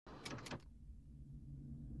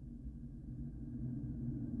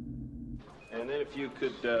if you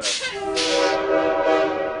could...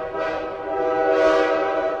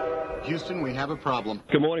 Houston, we have a problem.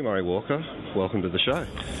 Good morning, Murray Walker. Welcome to the show.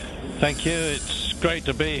 Thank you. It's great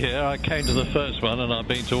to be here. I came to the first one and I've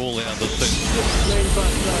been to all the others since.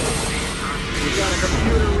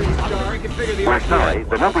 We're sorry,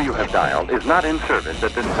 the number you have dialed is not in service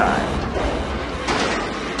at this time.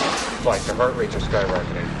 Like the heart rates are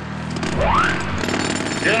skyrocketing.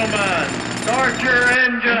 Gentlemen, start your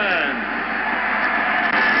engine!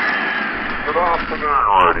 Good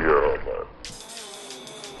afternoon, Radio Hotler.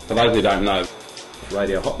 For those who don't know,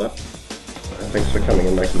 Radio Hotler, thanks for coming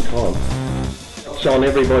and making time. It's on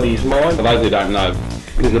everybody's mind. For those who don't know,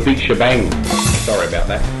 there's a big shebang. Sorry about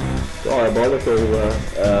that. Diabolical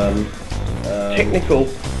technical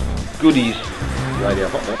goodies. Radio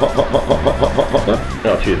Hotler.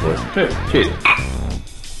 Oh, cheers, boys. Cheers.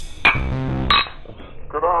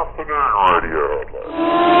 Good afternoon, Radio Hotler.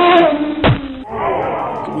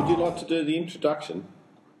 Would you like to do the introduction?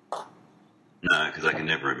 No, because I can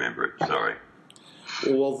never remember it, sorry.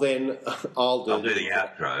 Well, then I'll do the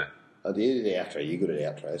outro. I'll do the outro. You're good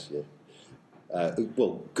at outros, yeah.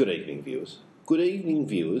 Well, good evening, viewers. Good evening,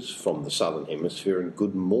 viewers from the Southern Hemisphere, and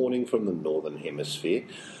good morning from the Northern Hemisphere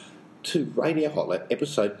to Radio Hotler,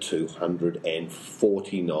 episode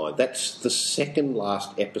 249. That's the second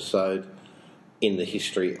last episode in the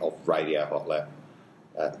history of Radio Hotler.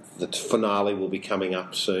 The finale will be coming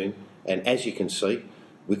up soon, and as you can see,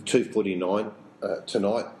 with 249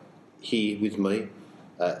 tonight here with me,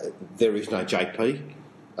 there is no JP,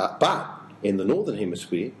 but in the Northern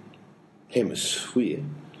Hemisphere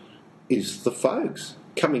is the folks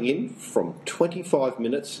coming in from 25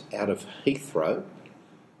 minutes out of Heathrow,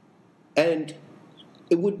 and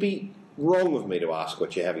it would be wrong of me to ask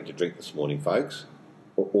what you're having to drink this morning, folks,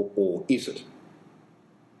 or is it?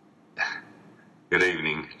 Good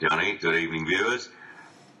evening, Johnny. Good evening, viewers.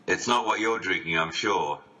 It's not what you're drinking, I'm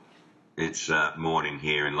sure. It's morning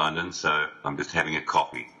here in London, so I'm just having a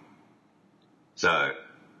coffee. So,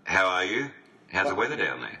 how are you? How's the weather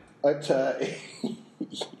down there?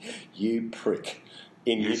 You prick.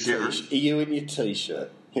 You in your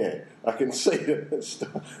T-shirt. Yeah, I can see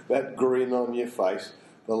that grin on your face.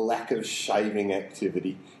 The lack of shaving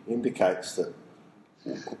activity indicates that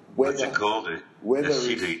What's it called? Weather a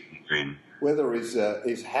shitty grin. Weather is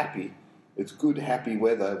happy. It's good, happy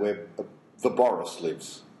weather where the Boris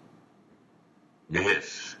lives.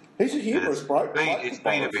 Yes. He's a humorous bloke. It's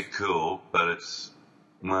been a bit cool, but it's...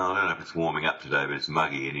 Well, I don't know if it's warming up today, but it's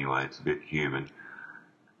muggy anyway. It's a bit humid.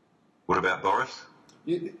 What about Boris?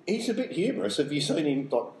 He's a bit humorous. Have you seen him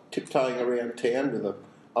tiptoeing around town with an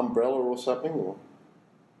umbrella or something? Or?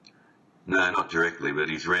 No, not directly, but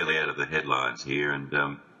he's rarely out of the headlines here.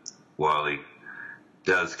 And while he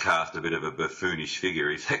does cast a bit of a buffoonish figure,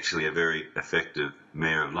 he's actually a very effective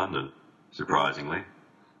mayor of London, surprisingly.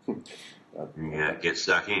 Gets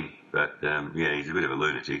stuck in, but he's a bit of a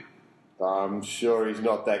lunatic. I'm sure he's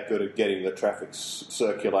not that good at getting the traffic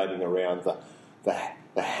circulating around the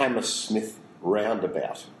Hammersmith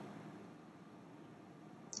roundabout.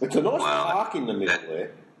 It's a nice park in the middle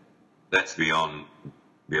there. That's beyond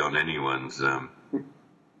anyone's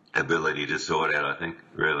ability to sort out, I think,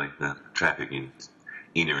 really. The traffic in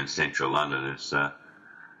inner and central London is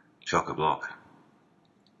chock-a-block.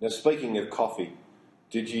 Now, speaking of coffee,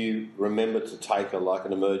 did you remember to take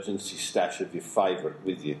an emergency stash of your favourite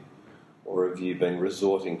with you? Or have you been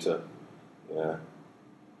resorting to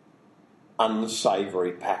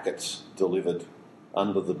unsavoury packets delivered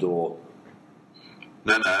under the door?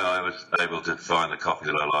 No, I was able to find the coffee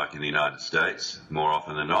that I like in the United States more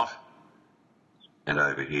often than not. And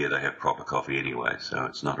over here they have proper coffee anyway, so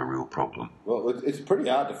it's not a real problem. Well, it's pretty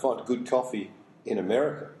hard to find good coffee in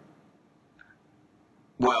America.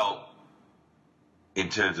 Well, in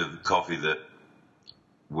terms of the coffee that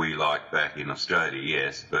we like back in Australia,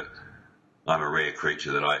 yes, but I'm a rare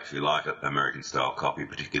creature that I actually like American-style coffee,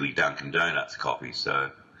 particularly Dunkin' Donuts coffee, so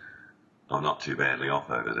I'm not too badly off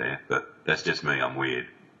over there. But that's just me, I'm weird.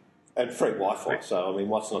 And free Wi-Fi, so, I mean,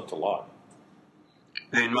 what's not to like?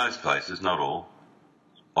 In most places, not all.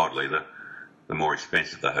 Oddly, the more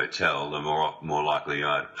expensive the hotel, the more likely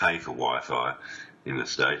I'd pay for Wi-Fi in the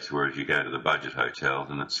States, whereas you go to the budget hotels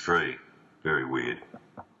and it's free. Very weird.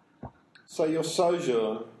 So your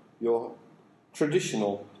sojourn, your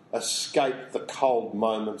traditional escape the cold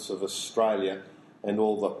moments of Australia and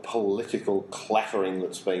all the political clattering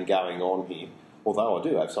that's been going on here, although I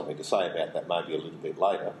do have something to say about that maybe a little bit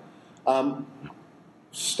later,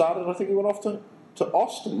 started, I think you went off to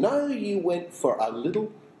Austin. No, you went for a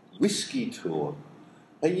little whiskey tour.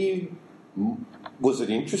 Was it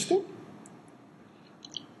interesting?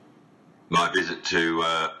 my visit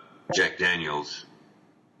to Jack Daniels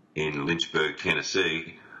in Lynchburg,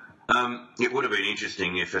 Tennessee, it would have been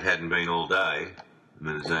interesting if it hadn't been all day. I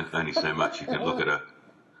mean, there's only so much you can look at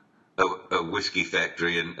a whiskey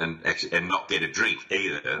factory and not get a drink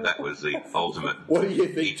either. That was the ultimate. What do you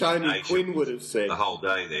think Tony Quinn would have said? The whole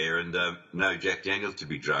day there, and no Jack Daniels to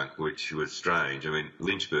be drunk, which was strange. I mean,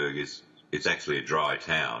 Lynchburg it's actually a dry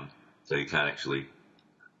town, so you can't actually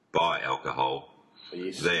buy alcohol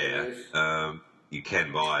there. You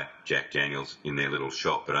can buy Jack Daniels in their little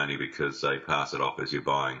shop, but only because they pass it off as you're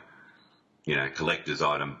buying, collector's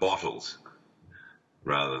item bottles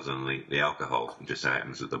rather than the alcohol. It just so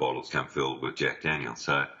happens that the bottles come filled with Jack Daniels.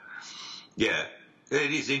 So, yeah,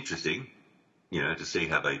 it is interesting, to see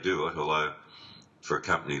how they do it, although for a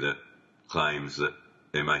company that claims that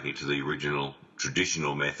they're making it to the original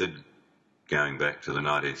traditional method going back to the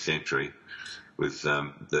 19th century with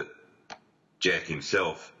that Jack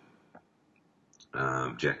himself,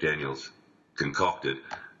 Jack Daniels, concocted,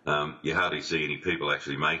 you hardly see any people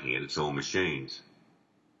actually making it. It's all machines.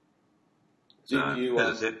 As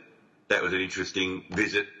I said, that was an interesting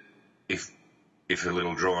visit, if a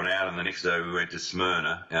little drawn out. And the next day we went to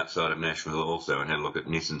Smyrna, outside of Nashville also, and had a look at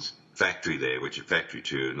Nissan's factory there, which a factory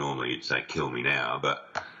tour normally you'd say kill me now,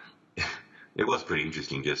 but it was pretty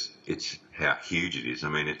interesting. It's how huge it is. I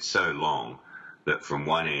mean, it's so long that from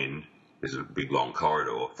one end, there's a big long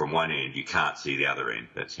corridor. From one end, you can't see the other end.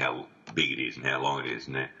 That's how big it is and how long it is.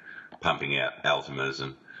 And they're pumping out Altimas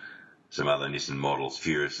and some other Nissan models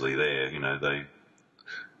furiously there.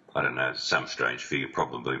 I don't know, some strange figure.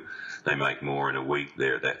 Probably they make more in a week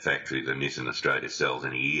there at that factory than Nissan Australia sells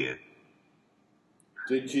in a year.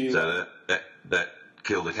 Did you? So that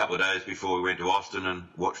killed a couple of days before we went to Austin and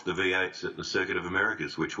watched the V8s at the Circuit of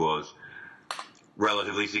Americas, which was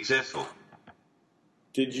relatively successful.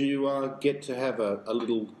 Did you get to have a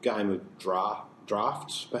little game of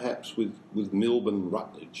drafts, perhaps, with Milburn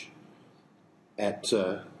Rutledge at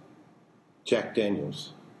Jack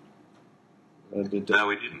Daniels? No,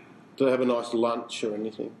 we didn't. Did they have a nice lunch or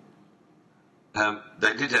anything?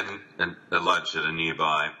 They did have a lunch at a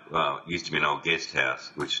nearby, it used to be an old guest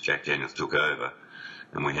house, which Jack Daniels took over,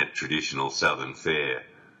 and we had traditional southern fare,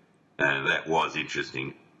 and that was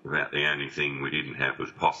interesting. About the only thing we didn't have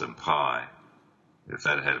was possum pie. If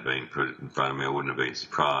that had been put in front of me, I wouldn't have been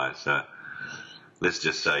surprised. So let's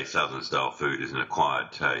just say southern style food is an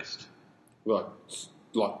acquired taste. Like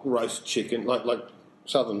roast chicken, like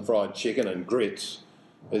southern fried chicken and grits.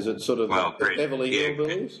 Is it sort of Beverly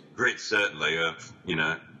Hillbillies? Grits certainly.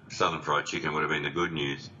 Southern fried chicken would have been the good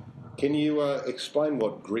news. Can you explain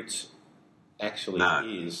what grits actually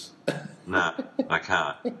is? No, I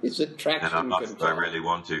can't. It's a traction control. I really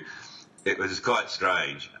want to. It was quite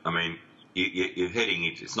strange. I mean, you're heading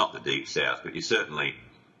into, it's not the deep south, but you're certainly,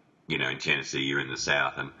 in Tennessee, you're in the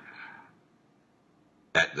south, and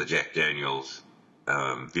at the Jack Daniels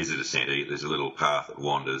visitor centre, there's a little path that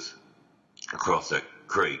wanders across a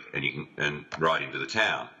creek and right into the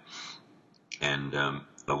town. And I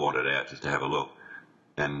wandered out just to have a look,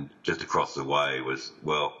 and just across the way was,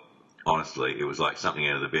 honestly, it was like something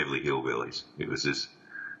out of the Beverly Hillbillies. It was this,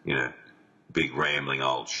 big rambling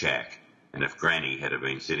old shack. And if Granny had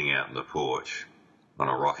been sitting out on the porch on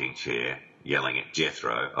a rocking chair yelling at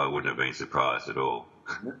Jethro, I wouldn't have been surprised at all.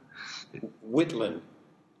 Whitland.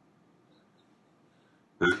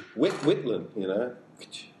 Who? Whitland,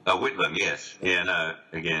 Oh, Whitland, yes. Yeah, no,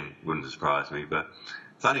 again, wouldn't surprise me. But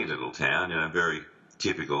funny little town, very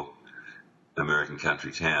typical American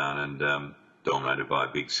country town, and dominated by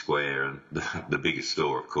a big square, and the biggest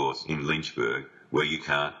store, of course, in Lynchburg, where you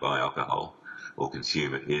can't buy alcohol or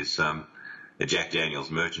consume it, is a Jack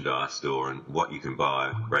Daniels merchandise store, and what you can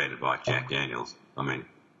buy branded by Jack Daniels, I mean,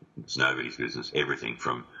 it's nobody's business. Everything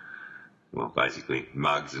from, basically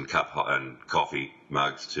mugs and coffee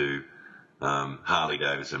mugs to Harley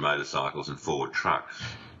Davidson motorcycles and Ford trucks,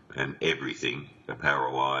 and everything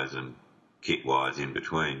apparel-wise and kit-wise in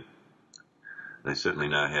between. They certainly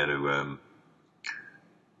know how to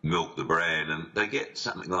milk the brand, and they get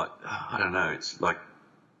something like, I don't know, it's like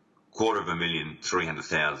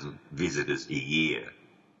 250,300,000 visitors a year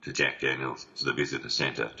to Jack Daniels, to the visitor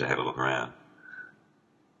centre, to have a look around.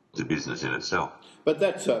 It's a business in itself. But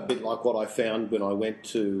that's a bit like what I found when I went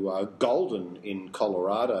to Golden in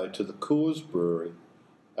Colorado to the Coors Brewery.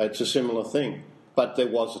 It's a similar thing, but there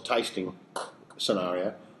was a tasting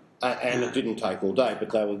scenario, and it didn't take all day,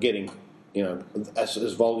 but they were getting, as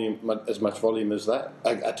much volume as that.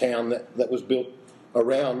 A town that was built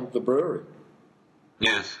around the brewery.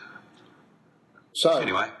 Yes. So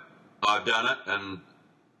anyway, I've done it, and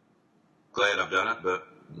glad I've done it, but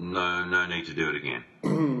no need to do it again.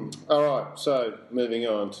 All right, so moving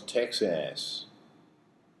on to Texas.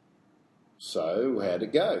 So, how'd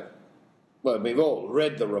it go? Well, we've all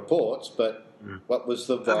read the reports, but what was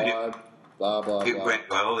the vibe? Blah, blah, It blah. went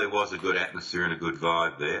well. There was a good atmosphere and a good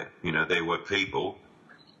vibe there. You know, there were people,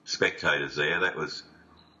 spectators there. That was,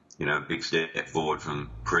 you know, a big step forward from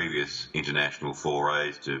previous international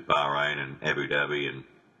forays to Bahrain and Abu Dhabi and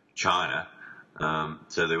China.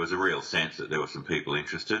 So there was a real sense that there were some people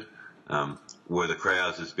interested. Were the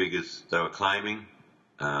crowds as big as they were claiming?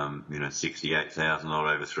 68,000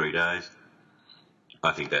 odd over 3 days.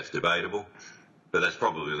 I think that's debatable, but that's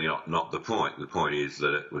probably not the point. The point is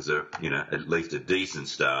that it was at least a decent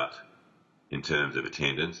start in terms of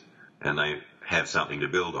attendance, and they have something to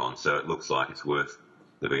build on. So it looks like it's worth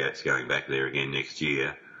the V8s going back there again next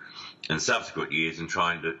year and subsequent years and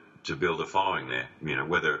trying to build a following there. You know,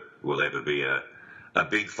 whether it will ever be a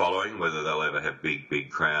big following, whether they'll ever have big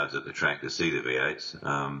crowds at the track to see the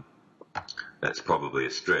V8s, that's probably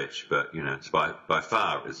a stretch. But you know, it's by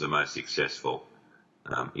far is the most successful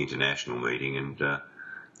international meeting, and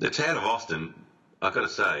the town of Austin, I've got to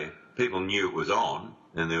say, people knew it was on,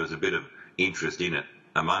 and there was a bit of interest in it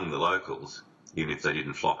among the locals, even if they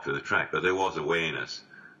didn't flock to the track. But there was awareness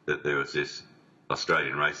that there was this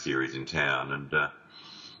Australian race series in town, and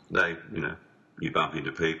you bump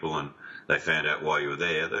into people, and they found out why you were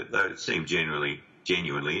there. They seemed genuinely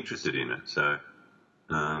interested in it. So,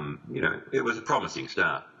 it was a promising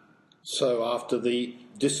start. So after the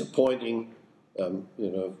disappointing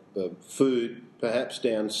food perhaps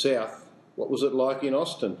down south, what was it like in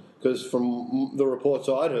Austin? Because from the reports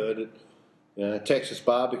I'd heard, Texas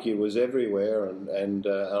barbecue was everywhere, and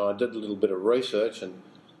I did a little bit of research, and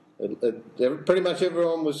pretty much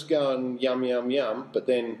everyone was going yum, yum, yum, but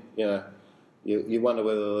then, you wonder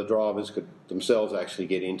whether the drivers could themselves actually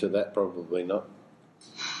get into that. Probably not.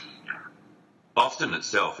 Austin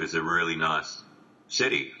itself is a really nice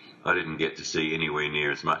city. I didn't get to see anywhere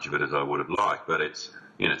near as much of it as I would have liked, but it's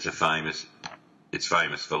famous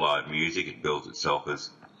for live music. It bills itself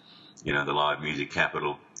as, the live music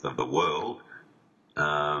capital of the world.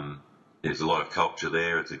 There's a lot of culture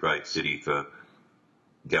there. It's a great city for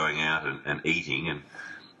going out and eating, and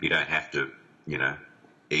you don't have to,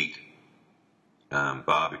 eat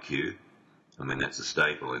barbecue. I mean, that's a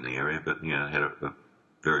staple in the area, but, it had a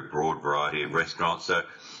very broad variety of restaurants. So,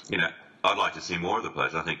 I'd like to see more of the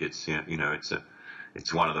place. I think it's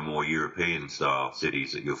it's one of the more European style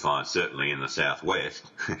cities that you'll find, certainly in the southwest.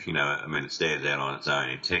 It stands out on its own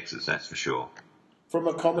in Texas, that's for sure. From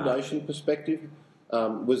accommodation perspective,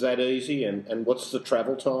 was that easy? And what's the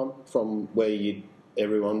travel time from where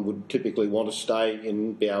everyone would typically want to stay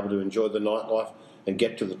and be able to enjoy the nightlife and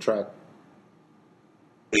get to the track?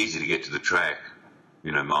 Easy to get to the track,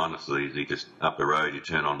 mindlessly easy. Just up the road, you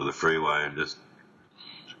turn onto the freeway and just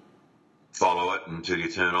follow it until you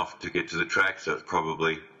turn off to get to the track. So it's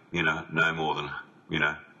probably, no more than,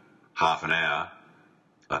 half an hour.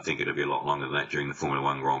 I think it'll be a lot longer than that during the Formula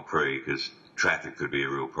One Grand Prix, because traffic could be a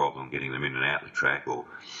real problem getting them in and out of the track, or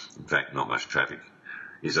in fact not much traffic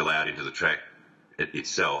is allowed into the track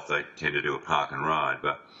itself. They tend to do a park and ride,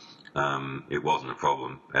 but it wasn't a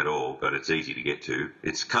problem at all. But it's easy to get to.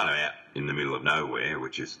 It's kind of out in the middle of nowhere,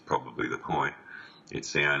 which is probably the point.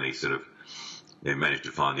 It's the only sort of, they managed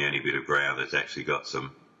to find the only bit of ground that's actually got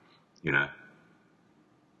some,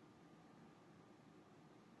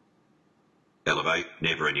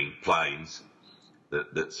 never-ending plains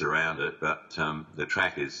that surround it. But the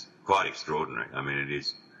track is quite extraordinary. I mean, it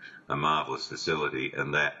is a marvellous facility,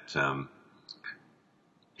 and that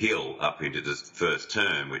hill up into the first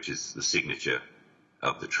turn, which is the signature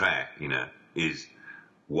of the track, is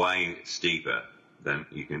way steeper than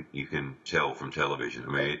you can tell from television.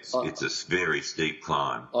 I mean, it's a very steep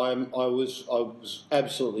climb. I was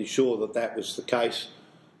absolutely sure that was the case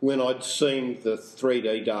when I'd seen the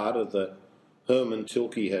 3D data that Herman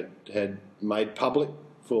Tilke had made public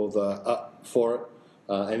for it,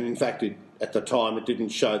 and in fact, at the time, it didn't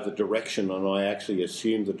show the direction, and I actually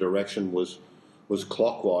assumed the direction was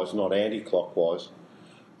clockwise, not anti-clockwise.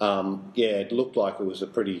 It looked like it was a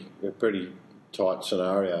pretty tight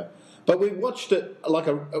scenario. But we watched it like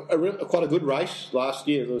quite a good race last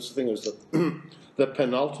year. There was the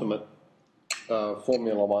penultimate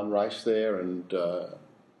Formula One race there, and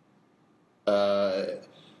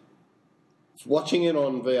watching it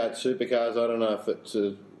on V8 Supercars, I don't know if it's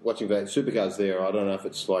watching V8 Supercars there. I don't know if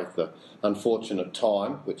it's like the unfortunate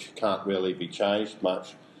time, which can't really be changed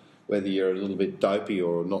much, whether you're a little bit dopey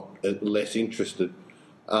or not, less interested.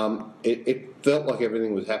 It felt like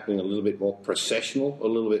everything was happening a little bit more processional, a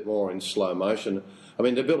little bit more in slow motion. I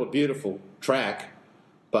mean, they built a beautiful track,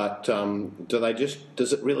 But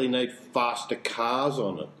does it really need faster cars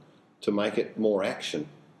on it to make it more action?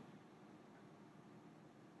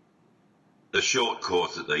 The short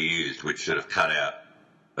course that they used, which sort of cut out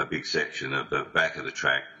a big section of the back of the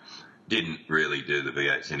track, didn't really do the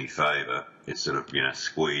V8s any favour. It sort of,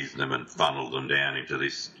 squeezed them and funneled them down into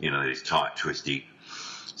this, these tight, twisty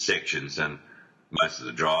sections. And most of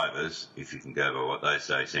the drivers, if you can go by what they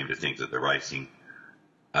say, seem to think that the racing,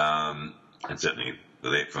 and certainly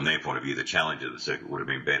from their point of view, the challenge of the circuit would have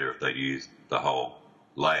been better if they'd used the whole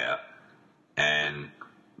layout. And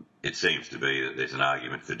it seems to be that there's an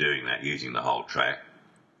argument for doing that, using the whole track.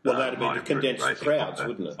 Well, that'd be to condense the crowds,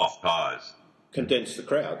 wouldn't it? Off tyres. Condense the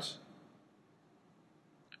crowds.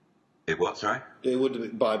 It what, sorry? It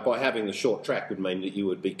would, by having the short track would mean that you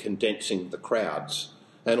would be condensing the crowds.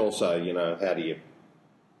 And also, how do you...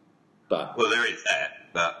 But well, there is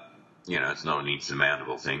that, but, it's not an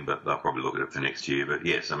insurmountable thing, but they'll probably look at it for next year. But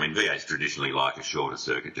yes, I mean, V8s traditionally like a shorter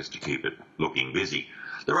circuit just to keep it looking busy.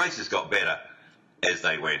 The races got better as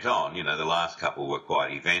they went on. The last couple were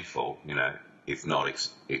quite eventful, if not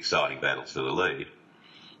exciting battles for the lead.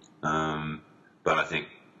 But I think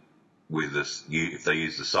with this, if they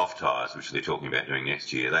use the soft tyres, which they're talking about doing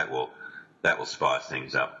next year, that will spice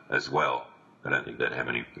things up as well. I don't think they'd have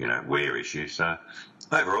any, wear issues. So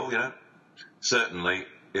overall, certainly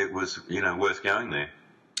it was, worth going there.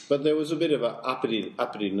 But there was a bit of a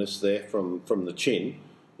uppityness there from the chin.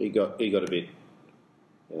 He got a bit,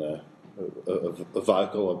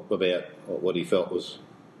 vocal about what he felt was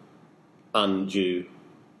undue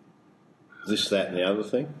this, that and the other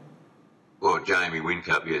thing. Well, Jamie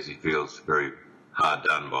Whincup, yes, he feels very hard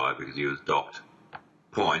done by because he was docked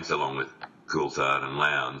points along with Coulthard and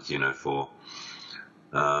Lowndes, for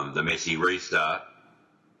the messy restart.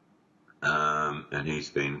 And he's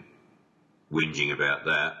been whinging about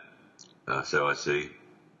that. So I see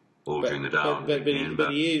all during the day.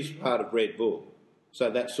 But he is part of Red Bull. So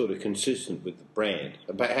that's sort of consistent with the brand.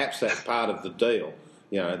 And perhaps that's part of the deal,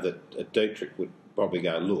 that Dietrich would probably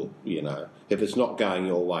go, look, if it's not going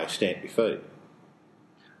your way, stamp your feet.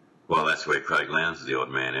 Well, that's where Craig Lowndes is the odd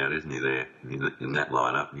man out, isn't he, there, in that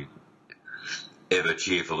lineup? Ever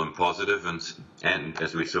cheerful and positive, and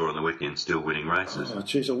as we saw on the weekend, still winning races. Oh,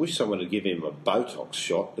 jeez, I wish someone would give him a Botox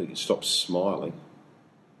shot that he'd stop smiling.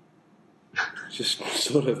 Just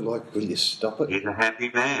sort of like, will you stop it? He's a happy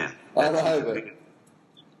man. I know, but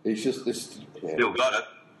he's just this... Yeah. Still got it.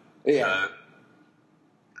 Yeah. So,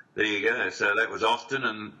 there you go. So that was Austin,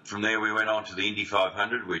 and from there we went on to the Indy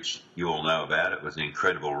 500, which you all know about. It was an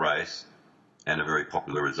incredible race and a very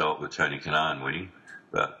popular result with Tony Kanaan winning.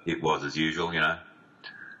 But it was, as usual,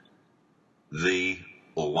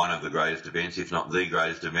 one of the greatest events, if not the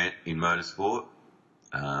greatest event in motorsport.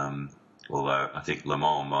 Although I think Le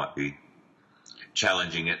Mans might be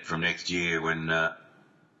challenging it from next year when the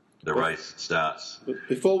race starts.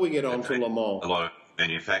 Before we get on to Le Mans, a lot of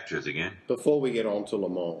manufacturers again. Before we get on to Le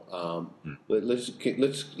Mans,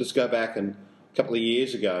 let's go back, and a couple of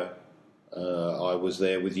years ago, I was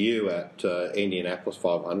there with you at Indianapolis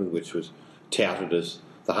 500, which was touted as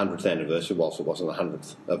the 100th anniversary, whilst it wasn't the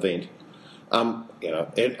 100th event. And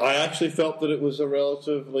I actually felt that it was a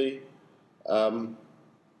relatively,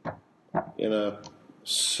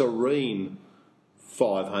 serene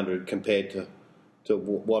 500 compared to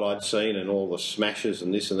what I'd seen and all the smashes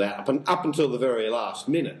and this and that up until the very last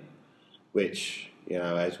minute, which,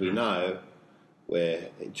 as we know, where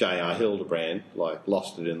J.R. Hildebrand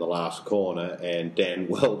lost it in the last corner, and Dan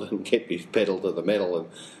Weldon kept his pedal to the metal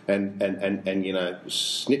and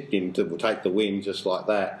snipped him to take the win just like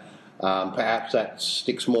that. Perhaps that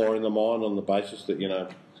sticks more in the mind on the basis that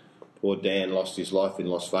poor Dan lost his life in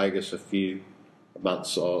Las Vegas a few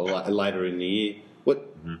months or later in the year.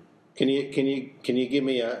 Can you give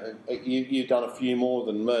me you've done a few more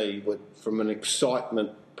than me, but from an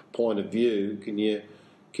excitement point of view, can you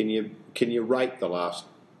rate the last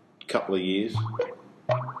couple of years?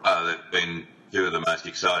 They've been two of the most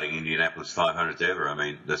exciting Indianapolis 500s ever. I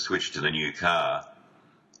mean, the switch to the new car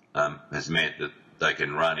has meant that they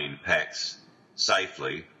can run in packs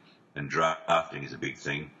safely, and drafting is a big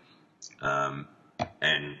thing. And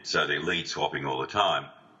so they're lead swapping all the time.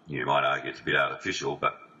 You might argue it's a bit artificial,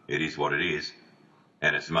 but it is what it is.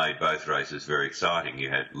 And it's made both races very exciting. You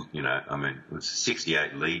had, it was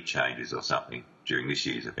 68 lead changes or something during this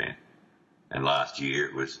year's event. And last year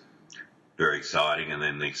it was very exciting, and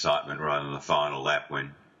then the excitement right on the final lap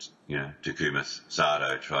when, Takuma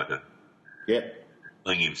Sato tried to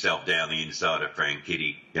fling himself down the inside of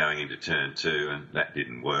Franchitti going into turn 2, and that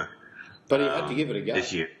didn't work. But he had to give it a go.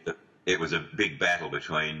 This year it was a big battle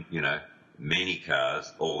between, many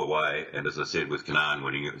cars all the way, and as I said, with Canaan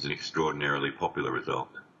winning, it was an extraordinarily popular result.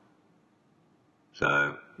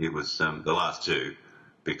 So it was the last two,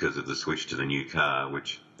 because of the switch to the new car,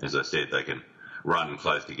 which, as I said, they can run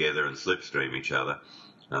close together and slipstream each other.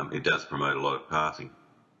 It does promote a lot of passing.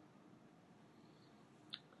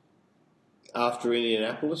 After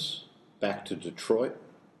Indianapolis, back to Detroit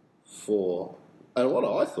for, and what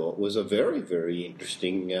I thought was a very, very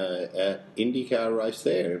interesting IndyCar race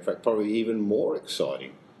there. In fact, probably even more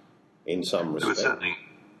exciting in some respects. It was certainly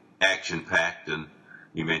action-packed, and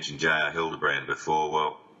you mentioned J.R. Hildebrand before.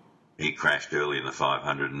 Well, he crashed early in the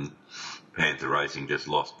 500, and Panther Racing just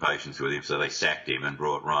lost patience with him, so they sacked him and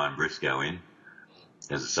brought Ryan Briscoe in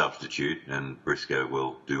as a substitute, and Briscoe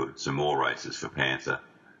will do some more races for Panther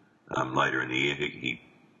later in the year.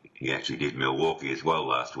 He actually did Milwaukee as well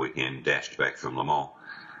last weekend, dashed back from Le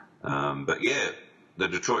Mans. But yeah, the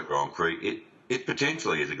Detroit Grand Prix, it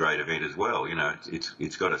potentially is a great event as well. You know,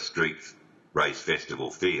 it's got a street race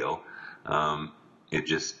festival feel. It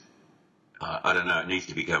just, I don't know, it needs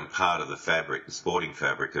to become part of the fabric, the sporting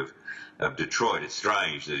fabric of Detroit. It's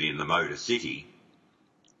strange that in the Motor City,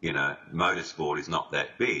 you know, motorsport is not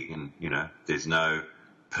that big, and, you know, there's no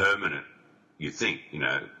permanent, you think, you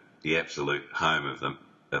know, the absolute home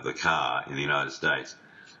of the car in the United States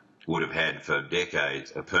would have had for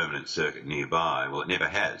decades a permanent circuit nearby. Well, it never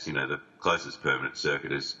has. You know, the closest permanent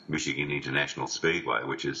circuit is Michigan International Speedway,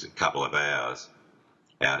 which is a couple of hours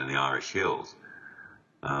out in the Irish Hills.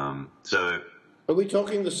 So, are we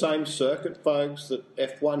talking the same circuit, folks, that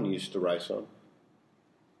F1 used to race on?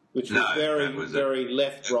 Which was very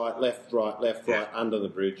left, right, under the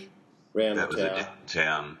bridge, round the tower. That was a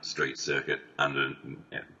town street circuit under,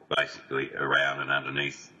 basically around and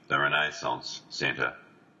underneath the Renaissance Centre,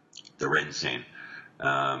 the Rensen.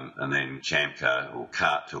 And then Chamcar or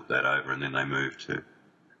CART took that over, and then they moved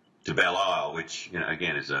to Belle Isle, which, you know,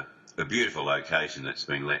 again is a beautiful location that's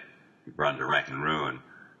been let run to rack and ruin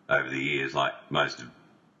over the years, like most of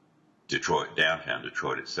Detroit, downtown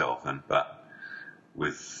Detroit itself. But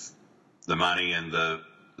with the money and the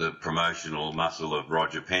promotional muscle of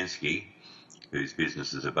Roger Penske, whose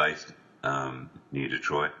businesses are based near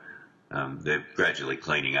Detroit, they're gradually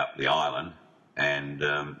cleaning up the island, and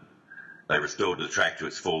they restored the track to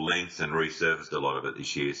its full length and resurfaced a lot of it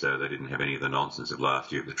this year, so they didn't have any of the nonsense of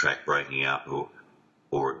last year of the track breaking up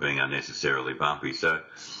or it being unnecessarily bumpy. So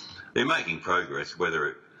they're making progress.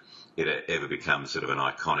 Whether it ever becomes sort of an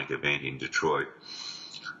iconic event in Detroit,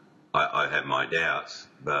 I have my doubts,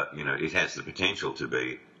 but, you know, it has the potential to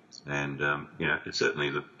be. And, you know, it's certainly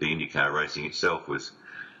the IndyCar racing itself was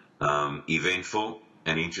eventful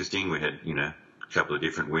and interesting. We had, you know, a couple of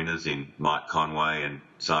different winners in Mike Conway and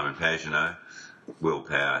Simon Pagenaud. Will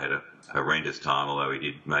Power had a horrendous time, although he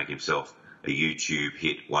did make himself a YouTube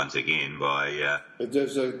hit once again by...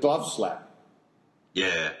 There's a glove slap.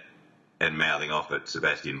 Yeah, and mouthing off at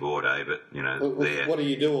Sebastian Bourdais, but, you know... What do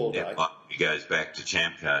you do all day? He goes back to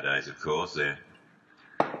Champ Car days, of course. They're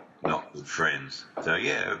not good friends. So,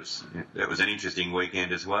 yeah, it was an interesting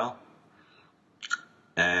weekend as well.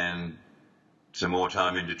 And some more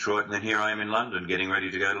time in Detroit, and then here I am in London getting ready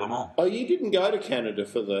to go to Le Mans. Oh, you didn't go to Canada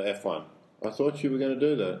for the F1? I thought you were going to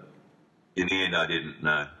do that. In the end, I didn't,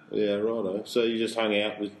 no. Yeah, righto. So you just hung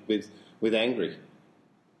out with Angry?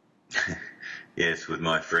 Yes, with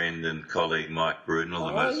my friend and colleague Mike Brudenell,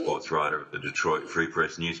 the motorsports writer at the Detroit Free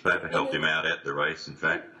Press newspaper. Helped him out at the race, in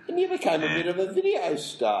fact. And you became a bit of a video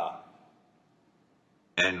star.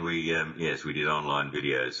 And we did online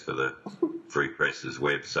videos for the Free Press's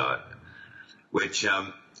website, which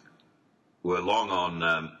were long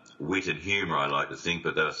on wit and humour, I like to think,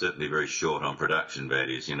 but they were certainly very short on production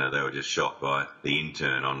values. You know, they were just shot by the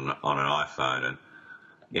intern on an iPhone, and,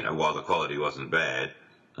 you know, while the quality wasn't bad,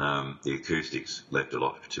 the acoustics left a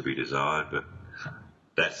lot to be desired, but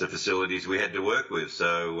that's the facilities we had to work with,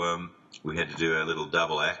 so we had to do our little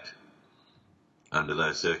double act under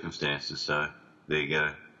those circumstances, so there you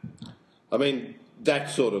go. I mean, that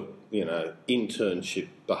sort of, you know, internship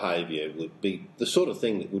behaviour would be the sort of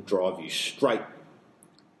thing that would drive you straight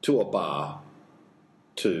to a bar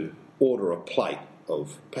to order a plate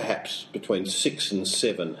of perhaps between 6 and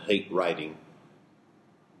 7 heat rating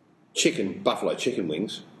buffalo chicken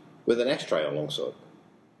wings with an ashtray alongside.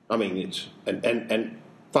 I mean, it's and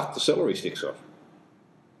fuck the celery sticks off.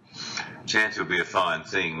 Chance would be a fine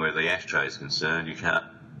thing where the ashtray is concerned. You can't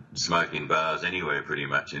smoke in bars anywhere pretty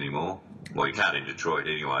much anymore. Well, you can't in Detroit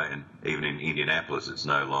anyway, and even in Indianapolis it's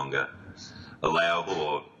no longer allowable,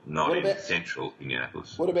 or not in central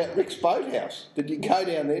Indianapolis. What about Rick's Boathouse? Did you go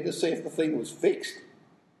down there to see if the thing was fixed?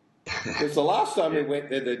 Because the last time we went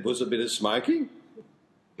there was a bit of smoking.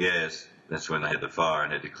 Yes, that's when they had the fire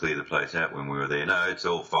and had to clear the place out when we were there. No, it's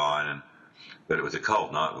all fine, but it was a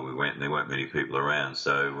cold night when we went, and there weren't many people around,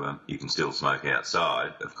 so you can still smoke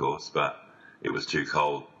outside, of course, but it was too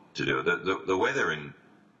cold to do it. The weather in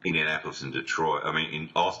Indianapolis and Detroit, I mean, in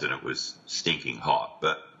Austin it was stinking hot,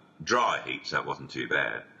 but dry heat, so it wasn't too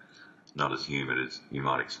bad. Not as humid as you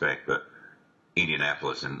might expect, but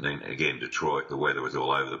Indianapolis and then again Detroit, the weather was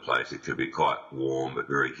all over the place. It could be quite warm but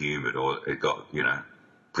very humid, or it got,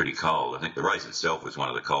 pretty cold. I think the race itself was one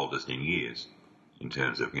of the coldest in years in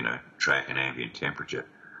terms of, track and ambient temperature,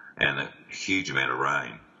 and a huge amount of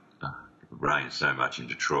rain. It rained so much in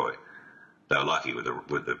Detroit. They were lucky with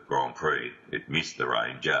the Grand Prix. It missed the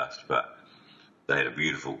rain just, but they had a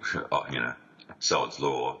beautiful, Sod's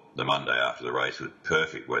Law, the Monday after the race, with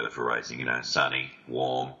perfect weather for racing, sunny,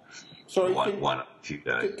 warm. Sorry, one a few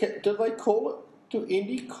days. Do they do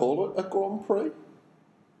Indy call it a Grand Prix?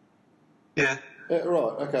 Yeah.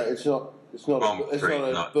 Right, okay, it's not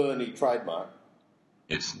a Bernie trademark.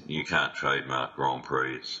 You can't trademark Grand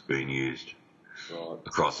Prix. It's been used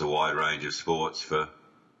across a wide range of sports for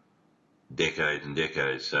decades and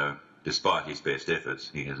decades. So, despite his best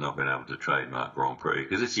efforts, he has not been able to trademark Grand Prix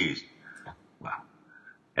because it's used. Well,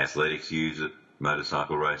 athletics use it,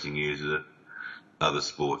 motorcycle racing uses it, other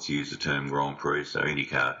sports use the term Grand Prix. So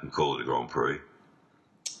IndyCar can call it a Grand Prix.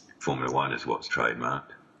 Formula One is what's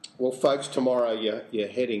trademarked. Well, folks, tomorrow you're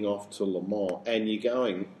heading off to Le Mans and you're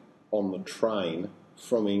going on the train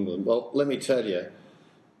from England. Well, let me tell you,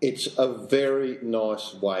 it's a very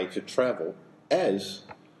nice way to travel, as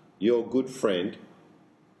your good friend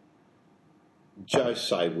Joe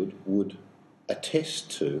Saywood would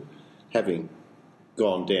attest to, having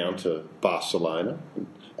gone down to Barcelona,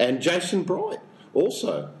 and Jason Bright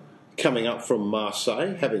also coming up from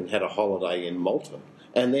Marseille, having had a holiday in Malta,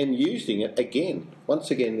 and then using it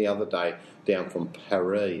once again the other day down from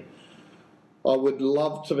Paris. I would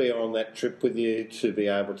love to be on that trip with you, to be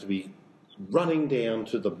able to be running down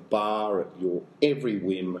to the bar at your every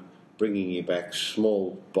whim, bringing you back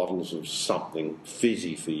small bottles of something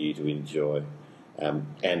fizzy for you to enjoy,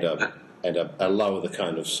 and a lower the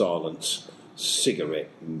cone of silence cigarette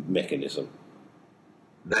mechanism.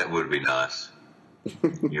 That would be nice.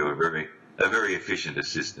 You're a very efficient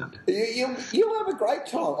assistant. You'll have a great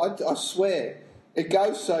time. I swear. It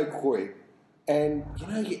goes so quick. And,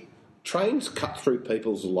 trains cut through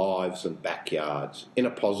people's lives and backyards in a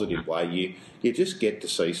positive way. You just get to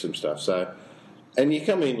see some stuff. So, and you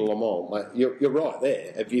come into Le Mans, mate, you're right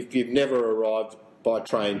there. If you've never arrived by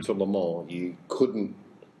train to Le Mans, you couldn't,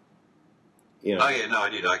 Oh, yeah, no, I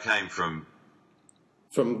did. I came from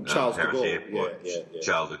Charles de Paris Gaulle. Airport. Yeah.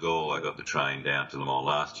 Charles de Gaulle. I got the train down to Le Mans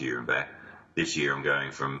last year and back. This year I'm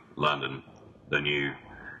going from London, the new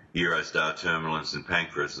Eurostar terminal in St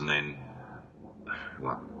Pancras, and then,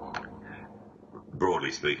 well,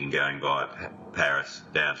 broadly speaking, going by Paris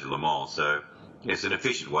down to Le Mans. So it's an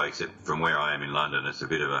efficient way, except from where I am in London, it's a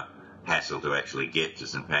bit of a hassle to actually get to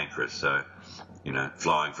St Pancras. So,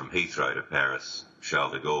 flying from Heathrow to Paris,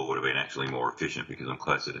 Charles de Gaulle would have been actually more efficient because I'm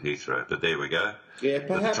closer to Heathrow. But there we go. Yeah,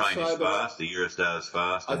 perhaps the train is so, fast, the Eurostar is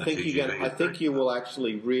fast. I think you will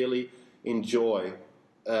actually really enjoy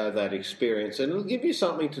that experience, and it'll give you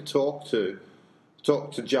something to talk to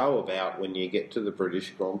Joe about when you get to the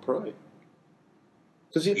British Grand Prix.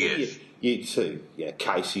 Because you too,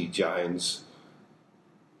 Casey Jones,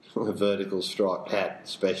 a vertical stripe hat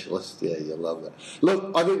specialist. Yeah, you'll love that.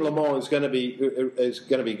 Look, I think Le Mans is going to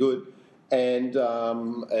be good, and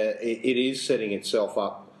it is setting itself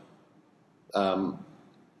up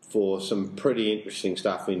for some pretty interesting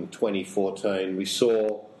stuff in 2014. We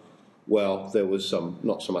saw, there was some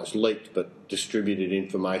not so much leaked but distributed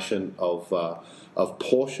information of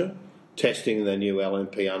Porsche testing the new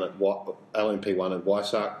LMP1 at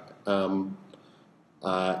Weissach, and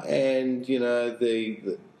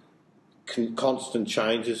the constant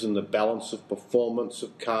changes in the balance of performance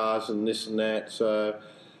of cars and this and that. So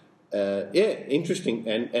interesting,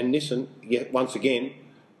 and Nissan once again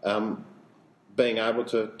being able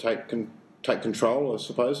to take control, I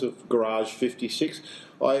suppose, of Garage 56.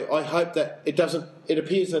 I hope that it doesn't. It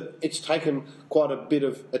appears that it's taken quite a bit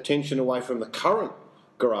of attention away from the current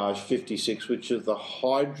Garage 56, which is the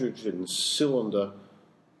hydrogen cylinder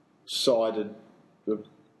sided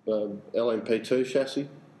LMP2 chassis.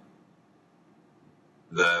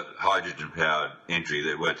 The hydrogen powered entry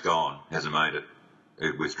that was gone hasn't made it.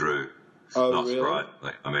 It withdrew. Oh, not really? surprised.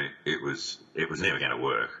 It was never going to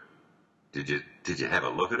work. Did you have a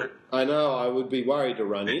look at it? I know. I would be worried to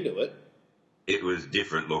run into it. It was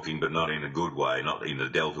different looking, but not in a good way, not in the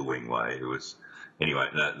Delta Wing way. It was anyway.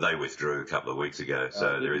 No, they withdrew a couple of weeks ago,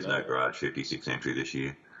 so there is no Garage 56 entry this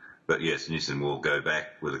year. But yes, Nissan will go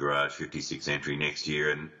back with a Garage 56 entry next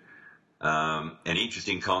year, and an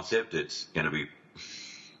interesting concept. It's going to be,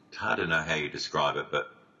 it's hard to know how you describe it,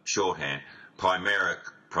 but shorthand,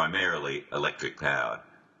 primarily electric powered.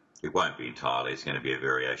 It won't be entirely. It's going to be a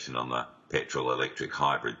variation on the petrol-electric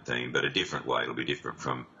hybrid theme, but a different way. It'll be different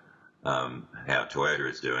from how Toyota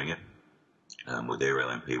is doing it with their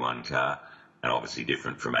LMP1 car, and obviously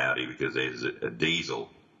different from Audi because there's a diesel.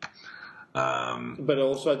 But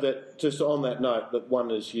also that, just on that note, that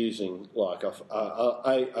one is using like a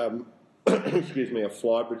excuse me, a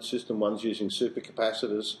flybrid system. One's using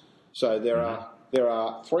supercapacitors. So there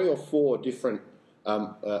are 3 or 4 different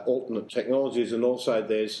alternate technologies, and also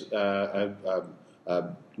there's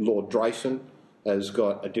Lord Drayson has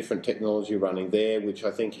got a different technology running there, which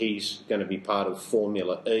I think he's going to be part of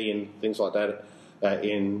Formula E and things like that,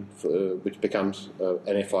 which becomes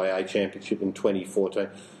an FIA championship in 2014.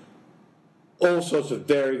 All sorts of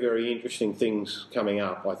very, very interesting things coming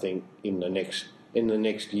up, I think, in the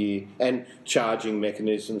next year, and charging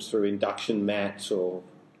mechanisms through induction mats or.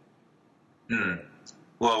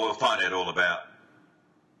 Well, we'll find out all about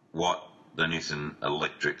what the Nissan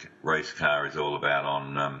electric race car is all about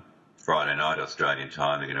on Friday night Australian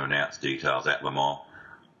time. They're going to announce details at Le Mans,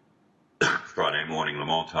 Friday morning Le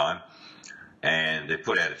Mans time, and they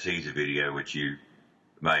put out a teaser video which you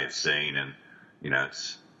may have seen, and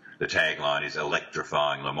it's. The tagline is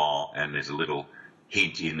electrifying Le Mans, and there's a little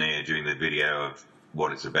hint in there during the video of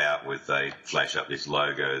what it's about. With they flash up this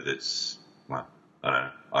logo that's, well, I don't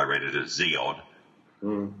know, I read it as Zeod,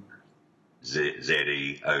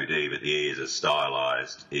 Z-E-O-D, but the E is a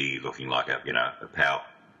stylised E, looking like a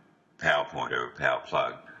power point or a power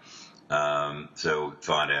plug. So we'll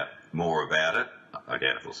find out more about it. I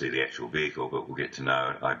doubt if we'll see the actual vehicle, but we'll get to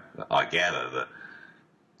know it. I gather that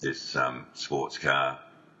this sports car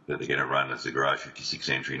that they're going to run as the Garage 56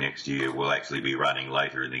 entry next year will actually be running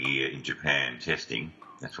later in the year in Japan testing.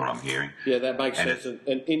 That's what I'm hearing. Yeah, that makes sense. And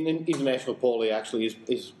in International, Paulie actually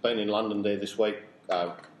has been in London there this week,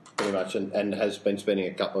 pretty much, and has been spending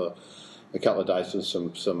a couple of days with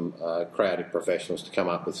some creative professionals to come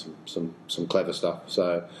up with some clever stuff.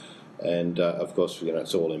 So, and of course,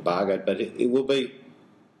 it's all embargoed, but it will be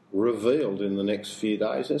revealed in the next few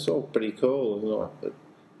days. That's all pretty cool.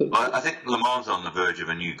 I think Le Mans on the verge of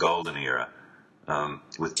a new golden era,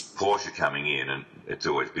 with Porsche coming in, and it's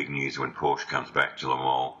always big news when Porsche comes back to Le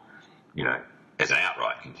Mans, as an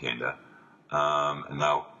outright contender. And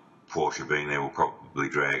Porsche being there will probably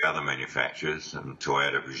drag other manufacturers, and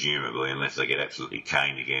Toyota presumably, unless they get absolutely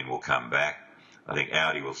caned again, will come back. I think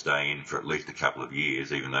Audi will stay in for at least a couple of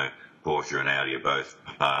years, even though Porsche and Audi are both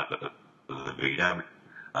part of the VW.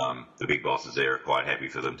 The big bosses there are quite happy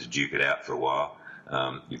for them to duke it out for a while.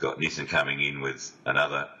 You've got Nissan coming in with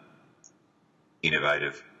another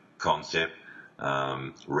innovative concept.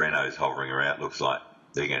 Renault's hovering around. Looks like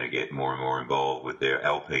they're going to get more and more involved with their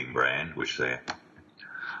Alpine brand, which they're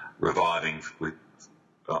reviving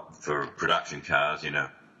for production cars in a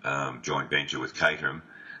joint venture with Caterham.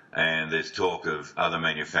 And there's talk of other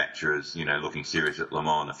manufacturers, looking serious at Le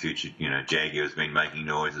Mans in the future. Jaguar's been making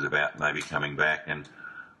noises about maybe coming back, and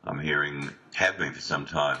I'm have been for some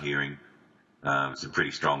time hearing some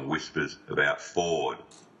pretty strong whispers about Ford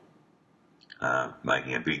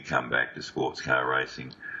making a big comeback to sports car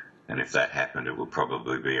racing. And if that happened, it would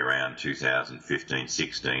probably be around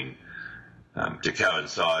 2015-16 to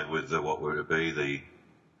coincide with what would it be, the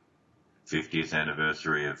 50th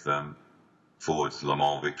anniversary of Ford's Le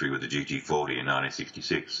Mans victory with the GT40 in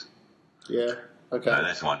 1966. Yeah, okay. So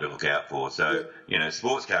that's one to look out for. So,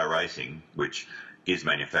 sports car racing, which gives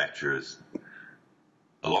manufacturers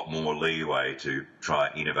a lot more leeway to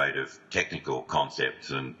try innovative technical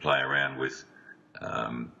concepts and play around with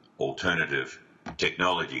alternative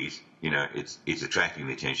technologies. It's attracting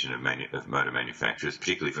the attention of motor manufacturers,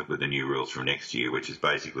 particularly with the new rules from next year, which is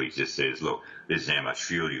basically just says, look, this is how much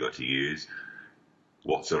fuel you've got to use,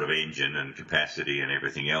 what sort of engine and capacity and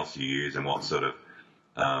everything else you use, and what sort of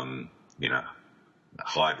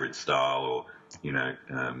hybrid style or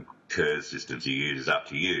curve systems you use is up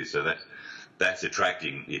to you. So that's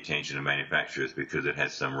attracting the attention of manufacturers because it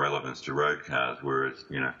has some relevance to road cars, whereas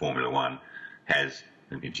Formula One has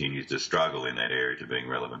and continues to struggle in that area to being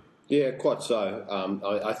relevant. Yeah, quite so.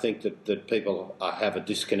 I think that people have a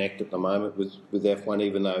disconnect at the moment with F1,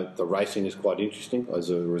 even though the racing is quite interesting as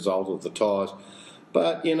a result of the tyres.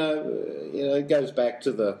 But it goes back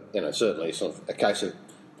to certainly it's not a case of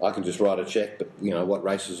I can just write a check, but what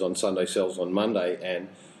races on Sunday sells on Monday,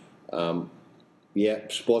 and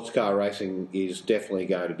sports car racing is definitely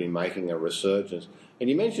going to be making a resurgence. And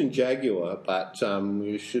you mentioned Jaguar, but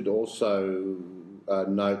you should also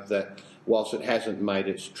note that whilst it hasn't made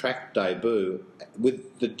its track debut,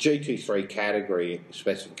 with the GT3 category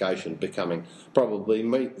specification becoming probably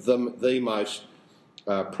the most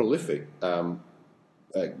prolific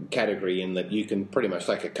category, in that you can pretty much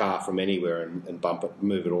take a car from anywhere and bump it,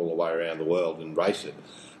 move it all the way around the world and race it.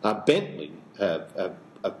 Bentley have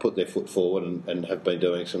put their foot forward and have been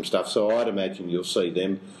doing some stuff, so I'd imagine you'll see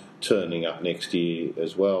them turning up next year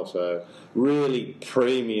as well. So really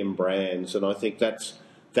premium brands, and I think that's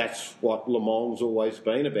what Le Mans always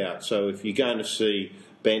been about. So if you're going to see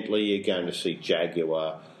Bentley, you're going to see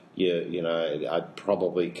Jaguar. You know, I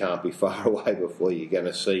probably can't be far away before you're going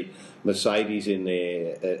to see Mercedes in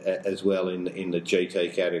there as well in the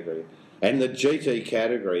GT category. And the GT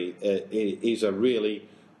category is a really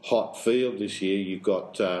hot field this year. You've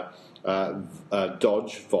got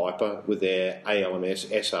Dodge Viper with their ALMS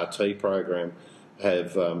SRT program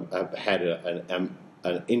have had an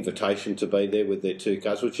invitation to be there with their two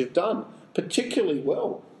cars, which have done particularly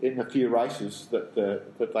well in the few races that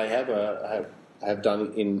they have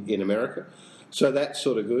done in America. So that's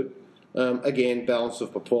sort of good. Again, balance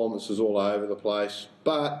of performances all over the place,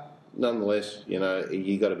 but nonetheless, you know,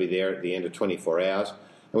 you got to be there at the end of 24 hours.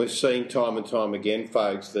 And we've seen time and time again,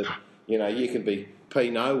 folks, that, you know, you can be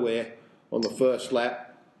nowhere on the first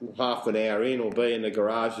lap, half an hour in, or be in the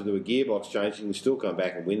garage to do a gearbox change, and you still come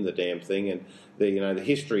back and win the damn thing. And the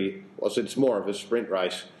history was, it's more of a sprint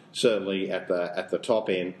race, certainly at the top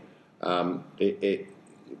end.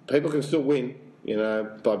 People can still win, you know,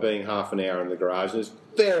 by being half an hour in the garage. There's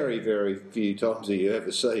very, very few times that you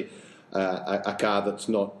ever see a car that's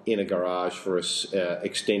not in a garage for an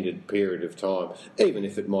extended period of time, even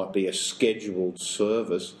if it might be a scheduled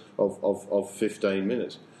service of 15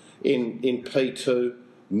 minutes. In P2,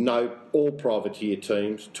 no, all privateer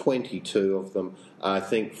teams, 22 of them, I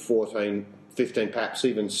think 14, 15, perhaps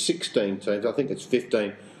even 16 teams, I think it's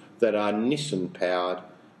 15, that are Nissan-powered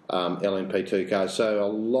LMP2 cars. So a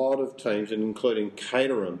lot of teams, and including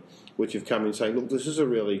Caterham, which have come in saying, look, this is a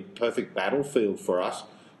really perfect battlefield for us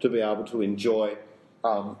to be able to enjoy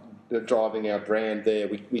driving our brand there.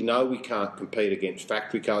 We know we can't compete against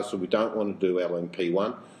factory cars, so we don't want to do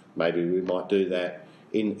LMP1. Maybe we might do that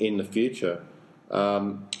in the future.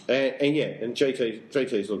 And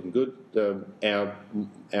GT is looking good.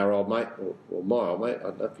 Our old mate, or my old mate, I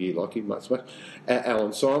don't know if you like him much,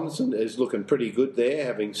 Alan Simonson, is looking pretty good there,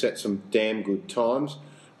 having set some damn good times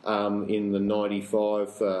in the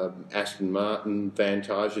 95 Aston Martin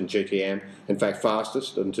Vantage and GTM. In fact,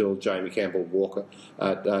 fastest until Jamie Campbell Walker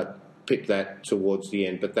picked that towards the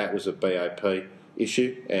end, but that was a BOP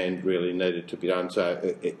issue and really needed to be done,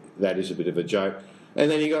 so that is a bit of a joke. And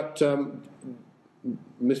then you got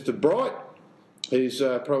Mr. Bright, who's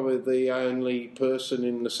probably the only person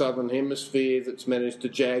in the Southern Hemisphere that's managed to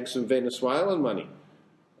jag some Venezuelan money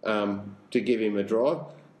to give him a drive.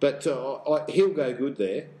 But he'll go good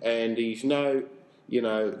there, and he's no, you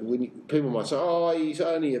know, when people might say, oh, he's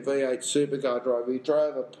only a V8 supercar driver, he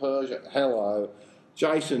drove a Peugeot. Hello.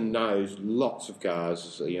 Jason knows lots of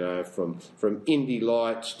cars, you know, from Indy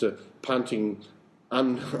Lights to punting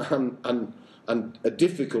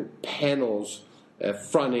difficult panels,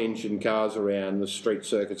 front engine cars around the street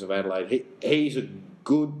circuits of Adelaide. He's a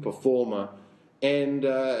good performer, and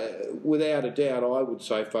without a doubt, I would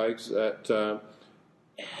say, folks, that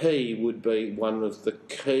he would be one of the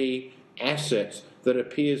key assets that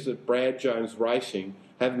appears that Brad Jones Racing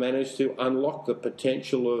have managed to unlock the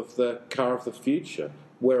potential of the car of the future,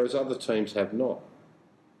 whereas other teams have not.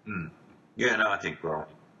 Yeah, no, I think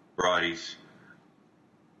Bridie's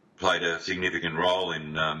played a significant role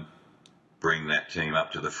in bringing that team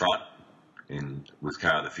up to the front. With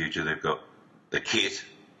Car of the Future, they've got the kit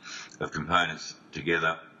of components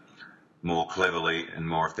together more cleverly and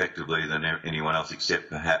more effectively than anyone else, except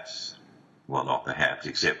perhaps, well, not perhaps,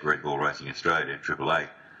 except Red Bull Racing Australia, AAA.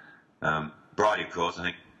 Bridie, of course, I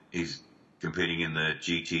think he's competing in the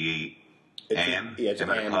GTE AM. Yeah, it's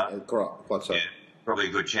AM, quite so. Yeah, probably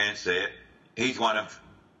a good chance there. He's one of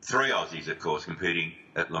 3 Aussies, of course, competing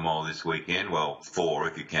at Le Mans this weekend. Well, 4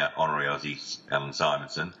 if you count honorary Aussie Alan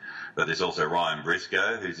Simonson. But there's also Ryan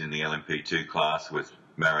Briscoe, who's in the LMP2 class with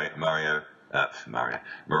Marino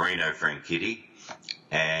Franchitti.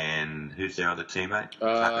 And who's their other teammate?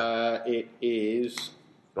 It is...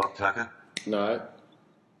 Scott Tucker? No.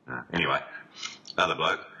 Anyway, other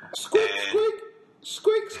bloke. Squeak, squeak!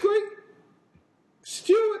 Squeak, squeak!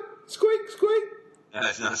 Stuart! Squeak, squeak! No,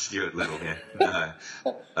 it's not Stuart Little here. No, I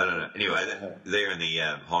don't know. Anyway, they're in the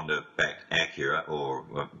Honda-backed Acura, or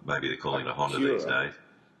maybe they're calling it a Honda these days.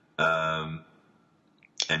 And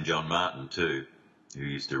John Martin, too, who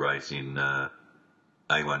used to race in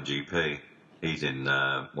A1GP. he's in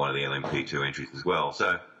one of the LMP2 entries as well.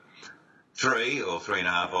 So 3 or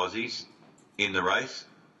 3.5 Aussies in the race,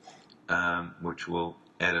 which will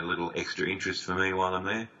add a little extra interest for me while I'm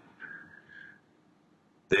there.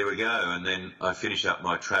 There we go, and then I finish up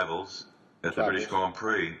my travels at the British Grand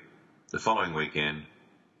Prix the following weekend,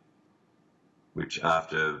 which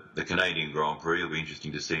after the Canadian Grand Prix, it'll be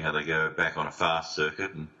interesting to see how they go back on a fast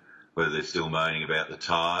circuit and whether they're still moaning about the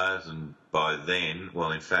tyres. And by then,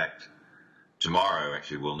 well, in fact, tomorrow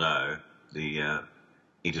actually we'll know. The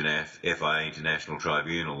FIA International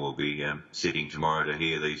Tribunal will be sitting tomorrow to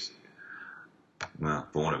hear these, well,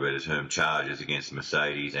 for want of a better term, charges against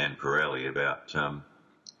Mercedes and Pirelli about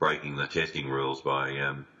breaking the testing rules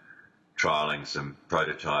by trialling some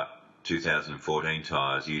prototype 2014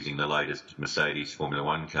 tyres using the latest Mercedes Formula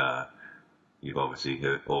One car. You've obviously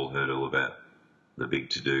heard all about the big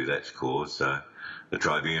to-do that's caused. So the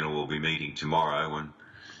tribunal will be meeting tomorrow, and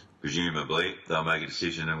presumably they'll make a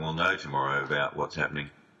decision, and we'll know tomorrow about what's happening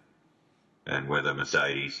and whether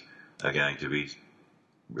Mercedes are going to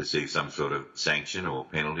receive some sort of sanction or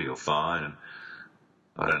penalty or fine. And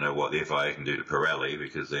I don't know what the FIA can do to Pirelli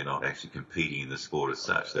because they're not actually competing in the sport as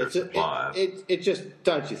such. They're a supplier. It just,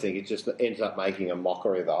 don't you think, it just ends up making a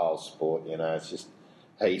mockery of the whole sport, you know? It's just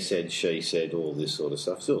he said, she said, all this sort of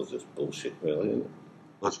stuff. It's all just bullshit, really, isn't it?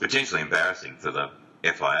 Well, it's potentially embarrassing for the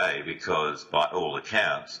FIA because, by all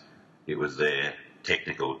accounts, it was their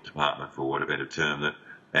technical department, for want of a better term, that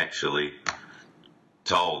actually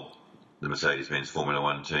told the Mercedes-Benz Formula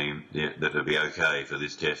One team that it would be okay for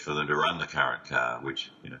this test for them to run the current car,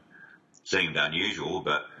 which, you know, seemed unusual,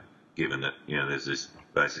 but given that, you know, there's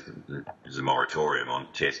a moratorium on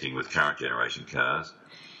testing with current generation cars,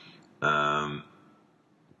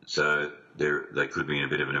 so they could be in a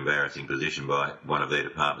bit of an embarrassing position by one of their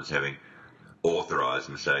departments having authorised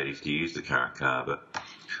Mercedes to use the current car. But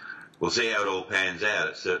we'll see how it all pans out.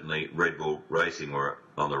 It's certainly Red Bull Racing were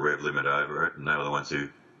on the rev limit over it, and they were the ones who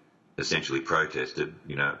essentially protested,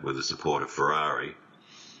 you know, with the support of Ferrari,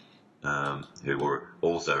 who were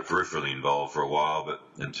also peripherally involved for a while, but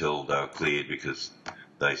until they were cleared because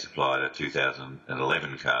they supplied a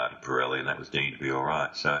 2011 car to Pirelli, and that was deemed to be all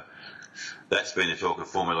right. So that's been the talk of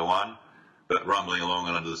Formula One, but rumbling along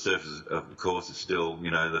and under the surface, of course, is still, you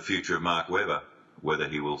know, the future of Mark Webber, whether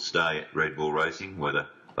he will stay at Red Bull Racing, whether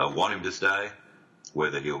they'll want him to stay,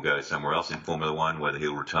 whether he'll go somewhere else in Formula One, whether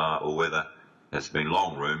he'll retire, or whether, as has been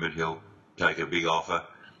long rumoured, he'll take a big offer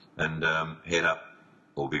and head up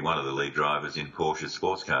or be one of the lead drivers in Porsche's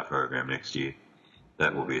sports car program next year.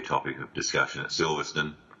 That will be a topic of discussion at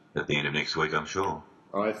Silverstone at the end of next week, I'm sure.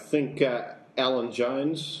 I think Alan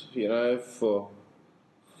Jones, you know, for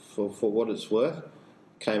what it's worth,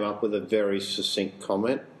 came up with a very succinct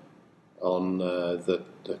comment on the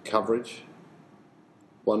coverage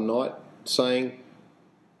one night, saying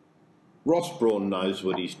Ross Brawn knows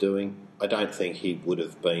what he's doing. I don't think he would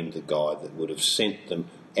have been the guy that would have sent them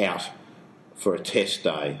out for a test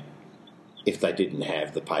day if they didn't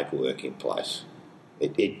have the paperwork in place.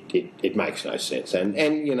 It makes no sense,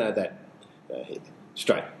 and you know that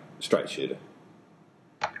straight shooter.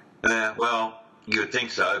 Well, you would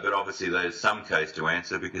think so, but obviously there's some case to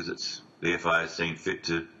answer because it's the FIA has seen fit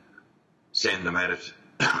to send the matter,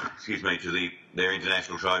 to their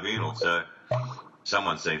international tribunal. So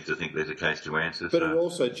someone seems to think there's a case to answer. But it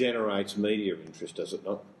also generates media interest, does it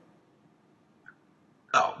not?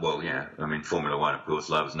 Oh, well, yeah. I mean, Formula One, of course,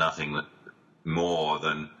 loves nothing more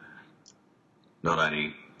than not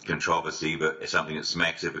only controversy, but something that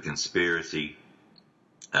smacks of a conspiracy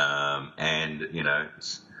and, you know,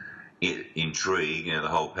 intrigue. You know, the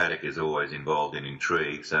whole paddock is always involved in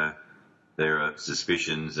intrigue, so there are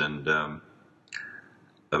suspicions and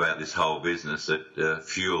about this whole business that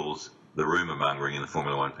fuels the rumour mongering in the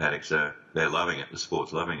Formula One paddock, so they're loving it, the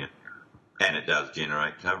sport's loving it. And it does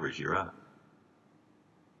generate coverage, you're right.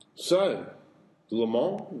 So, Le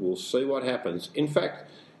Mans, we'll see what happens. In fact,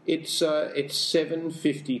 it's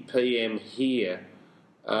 7:50 p.m. here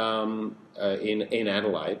in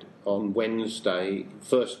Adelaide on Wednesday.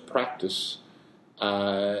 First practice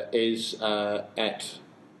is at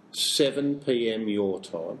 7 p.m. your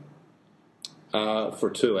time for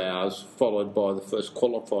 2 hours, followed by the first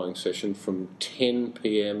qualifying session from 10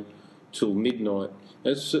 p.m. till midnight.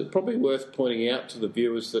 And it's probably worth pointing out to the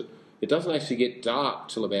viewers that it doesn't actually get dark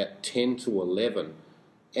till about 10 to 11.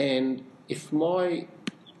 And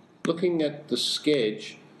looking at the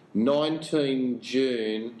schedule, 19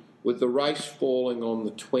 June, with the race falling on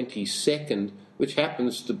the 22nd, which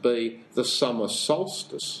happens to be the summer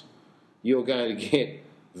solstice, you're going to get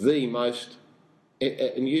the most,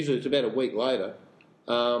 and usually it's about a week later,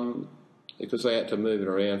 because they had to move it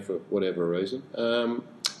around for whatever reason.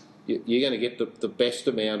 You're going to get the best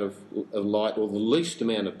amount of light or the least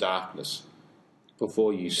amount of darkness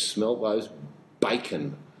before you smell those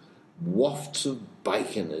bacon, wafts of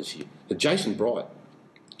bacon as you... Jason Bright,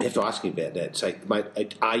 I have to ask him about that. Say,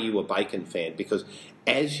 mate, are you a bacon fan? Because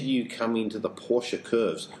as you come into the Porsche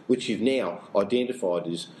curves, which you've now identified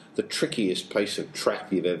as the trickiest piece of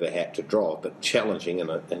track you've ever had to drive, but challenging,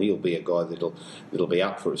 and he'll be a guy that'll be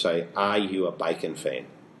up for it. Say, are you a bacon fan?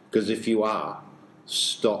 Because if you are,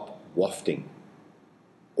 stop wafting,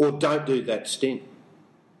 or don't do that stint.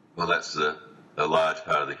 Well, that's a large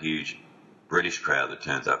part of the huge British crowd that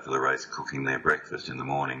turns up for the race cooking their breakfast in the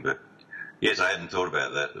morning. But yes, I hadn't thought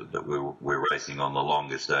about that we're racing on the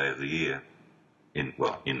longest day of the year. In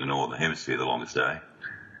the Northern Hemisphere, the longest day.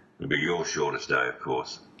 It'll be your shortest day, of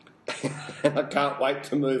course. I can't wait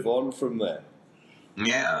to move on from that.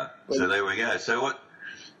 Yeah, so there we go. So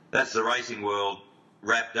that's the racing world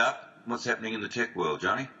wrapped up. What's happening in the tech world,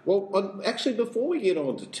 Johnny? Well, actually, before we get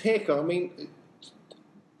on to tech, I mean,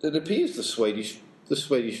 it appears the Swedish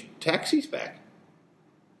taxi's back.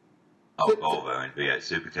 Oh, Volvo and V8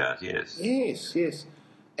 supercars, yes. Yes.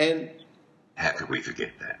 And how could we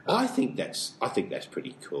forget that? I think that's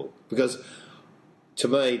pretty cool, because to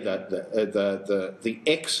me the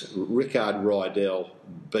ex Rickard Rydell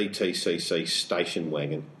BTCC station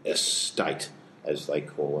wagon estate, as they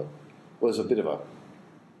call it, was a bit of a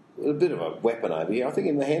weapon over here. I think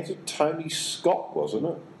in the hands of Tony Scott, wasn't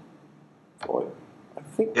it?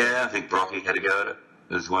 I think Brocky had a go at it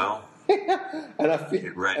as well. And I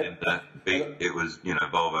feel it was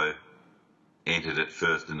Volvo entered it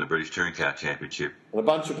first in the British Touring Car Championship. And a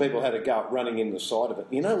bunch of people had a go at running in the side of it.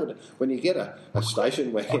 You know, when you get a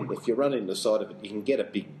station wagon, if you run in the side of it, you can get a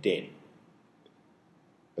big dent,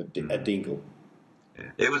 a dingle.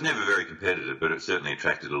 Yeah. It was never very competitive, but it certainly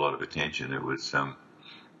attracted a lot of attention. It was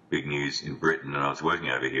big news in Britain, and I was working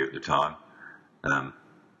over here at the time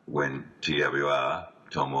when TWR,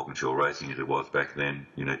 Tom Walkinshaw Racing as it was back then,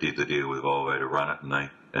 did the deal with Volvo to run it, and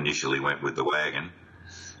they initially went with the wagon.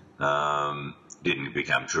 Didn't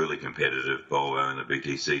become truly competitive, Volvo and the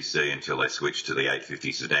BTCC, until they switched to the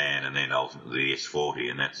 850 sedan and then ultimately the S40,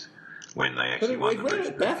 and that's when they actually won the British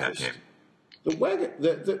Touring Car Championship. The wagon,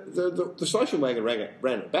 the station wagon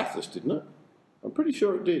ran at Bathurst, didn't it? I'm pretty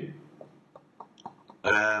sure it did.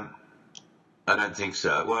 I don't think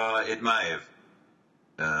so. Well, it may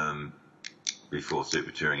have before Super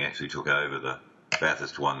Touring actually took over the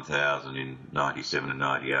Bathurst 1000 in 97 and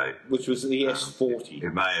 98. Which was the S40.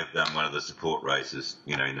 It may have done one of the support races,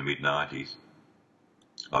 in the mid-90s.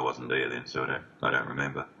 I wasn't there then, so I don't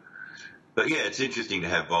remember. But yeah, it's interesting to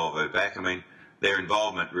have Volvo back. I mean, their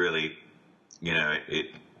involvement really,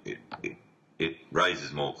 it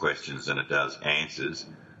raises more questions than it does answers.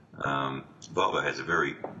 Volvo has a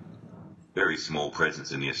very, very small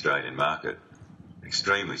presence in the Australian market.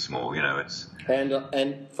 Extremely small, it's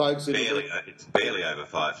and folks, it's barely over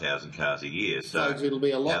 5,000 cars a year. So folks, it'll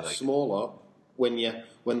be a lot smaller when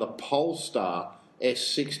the Polestar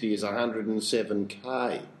S60 is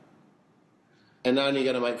 107k, and only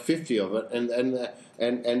going to make 50 of it.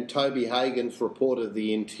 And Toby Hagen's report of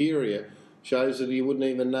the interior shows that he wouldn't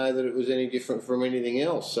even know that it was any different from anything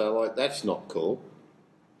else. So that's not cool.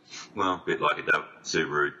 Well, a bit like a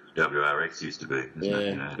Subaru WRX used to be,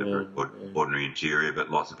 isn't it? Ordinary interior,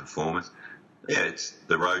 but lots of performance. Yeah, it's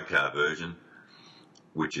the road car version,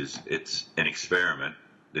 it's an experiment.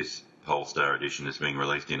 This Polestar edition is being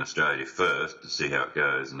released in Australia first to see how it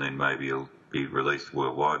goes, and then maybe it'll be released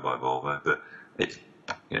worldwide by Volvo. But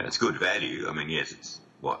it's good value. I mean, yes, it's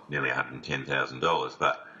nearly $110,000,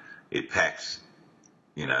 but it packs,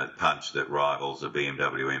 punch that rivals a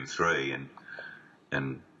BMW M3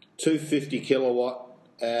 and 250 kilowatt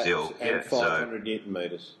and still, 500 newton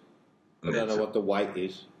meters. I don't know what the weight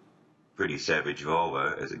is. Pretty savage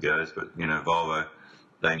Volvo as it goes, but Volvo,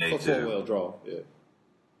 they need for four-wheel drive.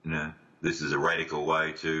 Yeah. This is a radical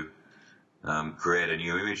way to create a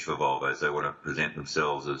new image for Volvo. They want to present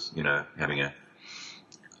themselves as having a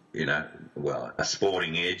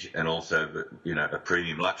sporting edge and also a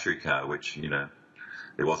premium luxury car. Which there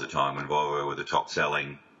was a time when Volvo were the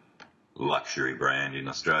top-selling luxury brand in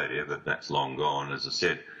Australia, but that's long gone. As I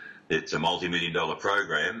said, it's a multi-million-dollar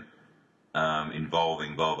program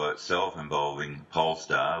involving Volvo itself, involving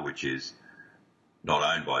Polestar, which is not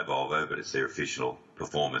owned by Volvo, but it's their official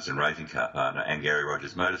performance and racing car partner, and Gary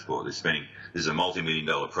Rogers Motorsport. This is a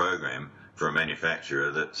multi-million-dollar program for a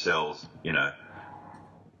manufacturer that sells,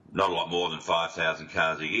 not a lot more than 5,000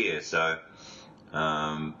 cars a year. So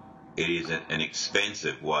it is an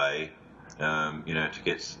expensive way,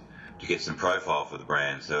 to get some profile for the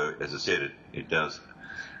brand. So, as I said, it does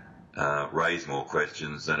raise more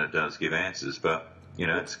questions than it does give answers. But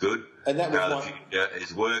it's good. And that was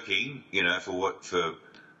it's working. For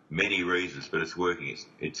many reasons, but it's working.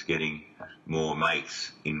 It's getting more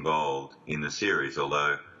makes involved in the series.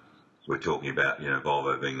 Although we're talking about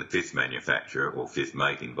Volvo being the fifth manufacturer or fifth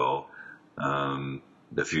make involved.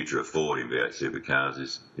 The future of Ford in V8 supercars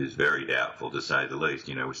is very doubtful, to say the least.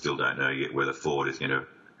 We still don't know yet whether Ford is going to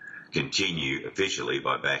continue officially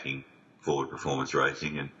by backing Ford Performance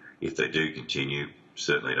Racing, and if they do continue,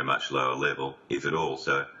 certainly at a much lower level, if at all.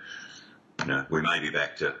 So, we may be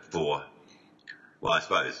back to 4. Well, I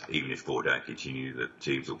suppose even if Ford don't continue, the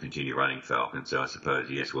teams will continue running Falcon. So I suppose,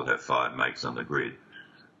 yes, we'll have 5 makes on the grid.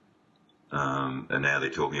 And now they're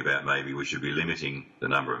talking about maybe we should be limiting the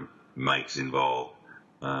number of makes involved,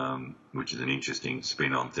 which is an interesting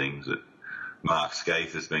spin on things that Mark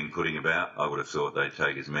Skaife has been putting about. I would have thought they'd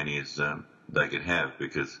take as many as they could have,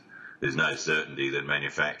 because there's no certainty that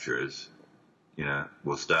manufacturers,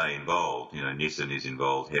 will stay involved. Nissan is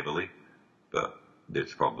involved heavily, but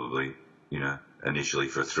that's probably, initially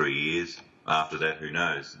for 3 years. After that, who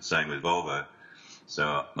knows? Same with Volvo.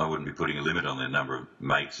 So I wouldn't be putting a limit on the number of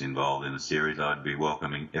makes involved in the series. I'd be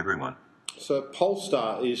welcoming everyone. So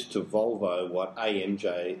Polestar is to Volvo what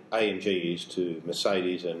AMG is to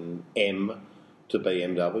Mercedes and M to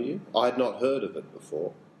BMW. I had not heard of it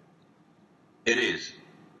before. It is.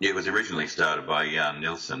 It was originally started by Jan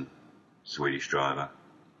Nilsson, Swedish driver.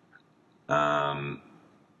 And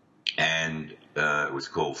it was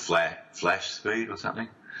called Flash Speed or something.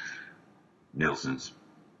 Nilsson's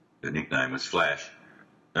nickname was Flash.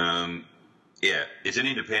 It's an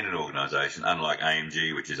independent organisation, unlike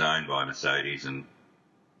AMG, which is owned by Mercedes, and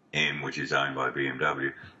M, which is owned by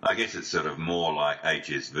BMW. I guess it's sort of more like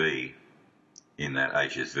HSV, in that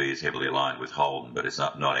HSV is heavily aligned with Holden, but it's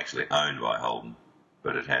not actually owned by Holden,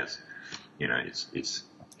 but it has, it's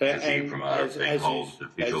as you promote being Holden's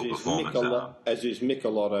official performance arm. As is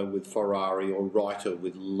Michelotto with Ferrari or Reiter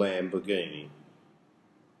with Lamborghini.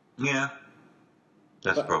 Yeah,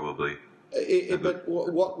 that's probably. But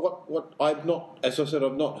what I've not, as I said,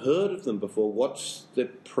 I've not heard of them before. What's the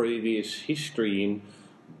previous history in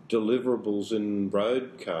deliverables in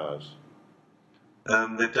road cars?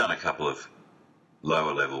 They've done a couple of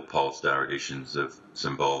lower level Polestar editions of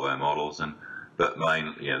some Volvo models, but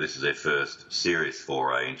mainly, this is their first serious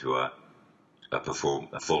foray into a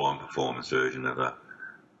full-on performance version of a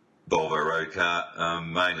Volvo road car.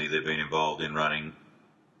 Mainly, they've been involved in running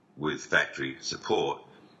with factory support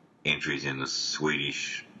entries in the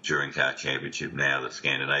Swedish Touring Car Championship, now the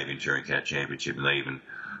Scandinavian Touring Car Championship, and they even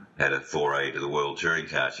had a foray to the World Touring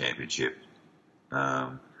Car Championship,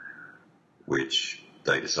 which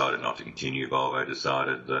they decided not to continue. Volvo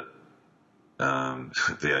decided that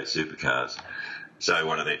V8 supercars. So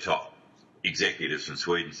one of their top executives from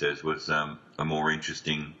Sweden says was a more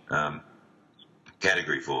interesting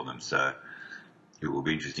category for them. So it will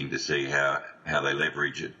be interesting to see how they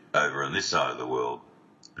leverage it over on this side of the world,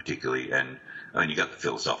 particularly. And you got the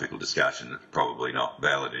philosophical discussion that's probably not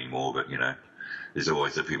valid anymore, but there's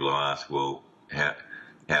always the people who ask, well, how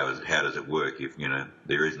does it work if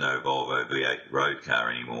there is no Volvo V8 road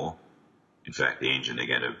car anymore? In fact, the engine they're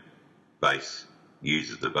going to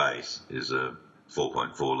use as the base is a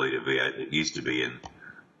 4.4 litre V8 that used to be in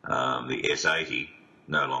the S80,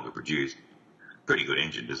 no longer produced. Pretty good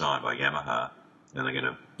engine designed by Yamaha. And they're going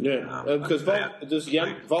to... because Volvo owns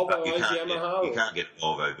Yamaha? You can't get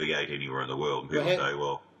Volvo V8 anywhere in the world. And people say,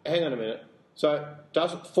 well... Hang on a minute. So,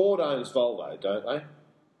 Ford owns Volvo, don't they?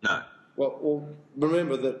 No. Well,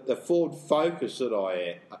 remember that the Ford Focus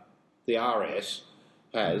the RS,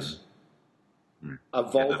 has a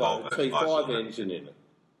Volvo T5 engine in it.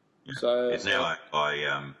 Yeah. So it's now owned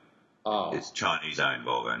by... It's Chinese-owned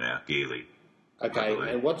Volvo now, Geely. Okay,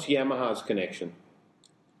 and what's Yamaha's connection?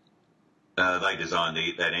 They designed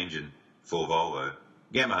that engine for Volvo.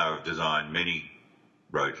 Yamaha have designed many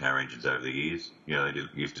road car engines over the years. They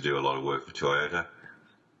used to do a lot of work for Toyota.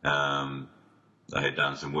 They had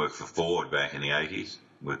done some work for Ford back in the 80s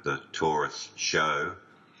with the Taurus SHO.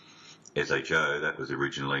 That was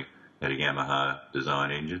originally had a Yamaha design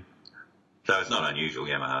engine. So it's not unusual.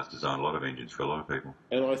 Yamaha's designed a lot of engines for a lot of people.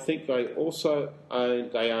 And I think they also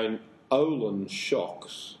own Olin shock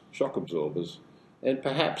absorbers, and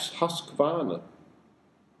perhaps Husqvarna.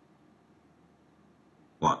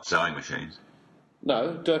 What, sewing machines?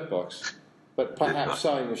 No, dirt box. But perhaps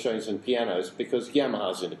sewing machines and pianos, because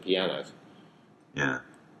Yamaha's into pianos. Yeah.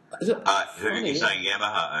 Is it You're saying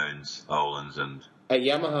Yamaha owns Olin's and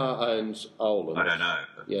Yamaha owns Oldham. I don't know.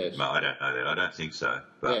 Yes. Well, I don't know that. I don't think so.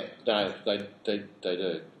 But Yeah, no, they do.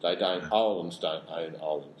 They don't. Oldham's don't own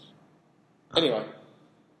Oldham's. Anyway,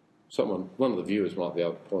 one of the viewers might be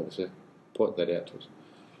able to point that out to us.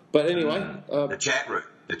 But anyway, the chat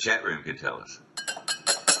room can tell us.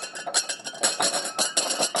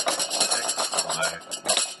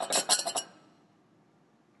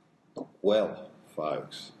 Well,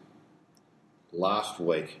 folks, last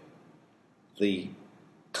week the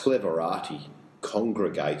Cleverati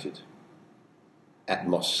congregated at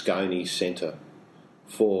Moscone Centre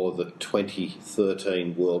for the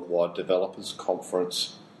 2013 Worldwide Developers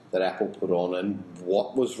Conference that Apple put on, and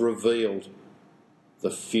what was revealed,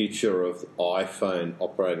 the future of the iPhone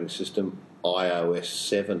operating system, iOS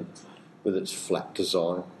 7, with its flat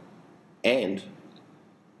design, and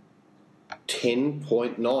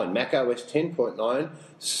 10.9, macOS 10.9,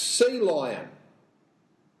 Sea Lion.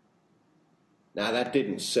 Now, that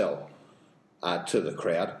didn't sell to the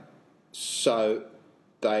crowd, so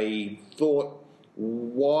they thought,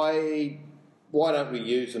 why don't we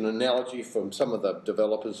use an analogy from some of the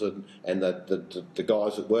developers and the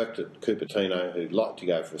guys that worked at Cupertino who liked to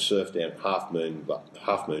go for a surf down Half Moon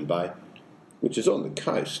Bay, which is on the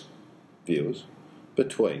coast, viewers,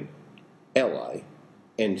 between LA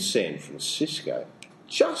and San Francisco,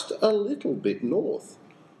 just a little bit north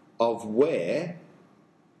of where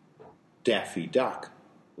Daffy Duck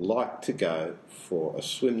liked to go for a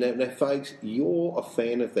swim. Now, folks, you're a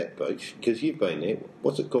fan of that beach because you've been there.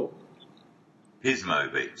 What's it called?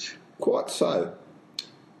 Pismo Beach. Quite so.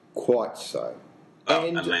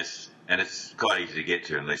 And it's quite easy to get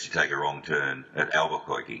to unless you take a wrong turn at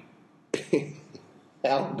Albuquerque.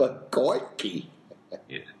 Albuquerque.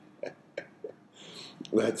 Yeah.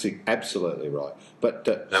 That's absolutely right. But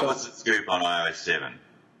so what's the scoop on iOS 7?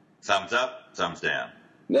 Thumbs up, thumbs down?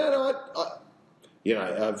 No,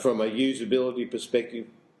 from a usability perspective,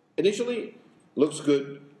 initially looks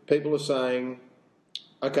good. People are saying,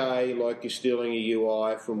 okay, like you're stealing a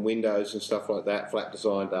UI from Windows and stuff like that, flat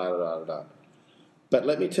design, da. But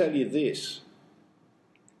let me tell you this.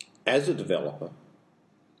 As a developer,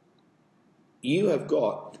 you have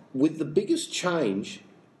got, with the biggest change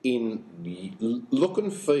in look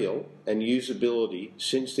and feel and usability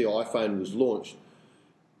since the iPhone was launched,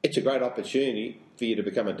 it's a great opportunity for you to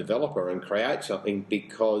become a developer and create something,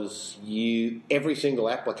 because every single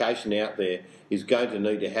application out there is going to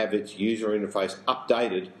need to have its user interface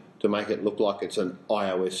updated to make it look like it's an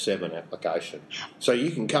iOS 7 application. So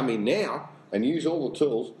you can come in now and use all the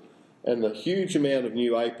tools and the huge amount of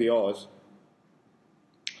new APIs,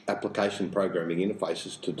 application programming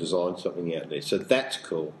interfaces, to design something out there. So that's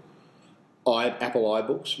cool. Apple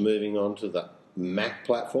iBooks moving on to the Mac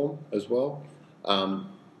platform as well.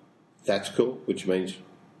 That's cool, which means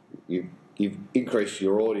you've increased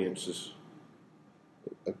your audiences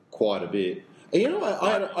quite a bit. And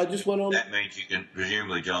I just went on. That means you can,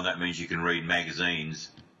 presumably, John, you can read magazines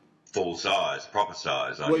full size, proper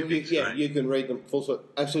size on your big screen. Yeah, you can read them full size.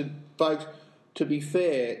 I said, folks, to be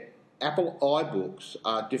fair, Apple iBooks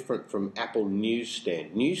are different from Apple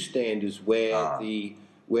Newsstand. Newsstand is where the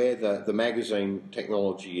magazine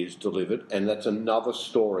technology is delivered, and that's another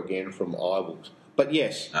store again from iBooks. But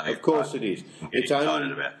yes, of course it is. It's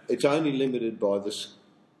only limited by the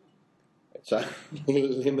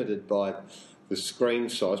screen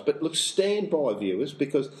size. But look, stand by, viewers,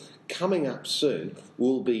 because coming up soon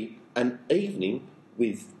will be an evening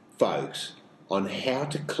with folks on how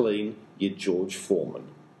to clean your George Foreman.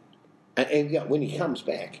 And when he comes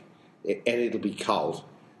back, and it'll be cold,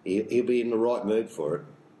 he'll be in the right mood for it.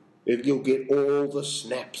 You'll get all the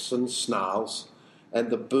snaps and snarls and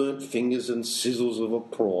the burnt fingers and sizzles of a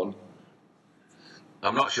prawn.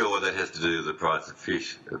 I'm not sure what that has to do with the price of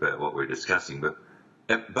fish about what we're discussing, but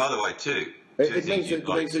by the way, it means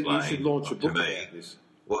that you should launch a book about this.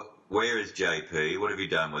 Where is JP? What have you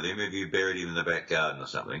done with him? Have you buried him in the back garden or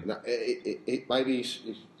something? No, maybe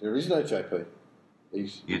there is no JP.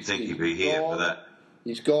 You'd think he'd be here for that.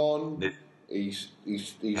 He's gone. He's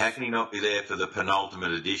how can he not be there for the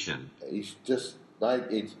penultimate edition? He's just, mate,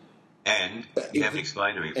 it's... And you haven't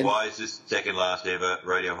explained to me, why is this second last ever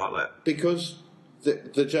Radio Hot Lap? Because the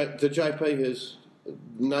JP has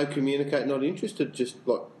not interested, just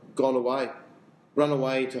like gone away, run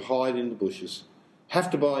away to hide in the bushes, have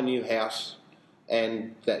to buy a new house,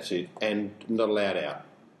 and that's it, and not allowed out.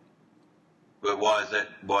 But why is that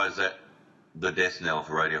the death knell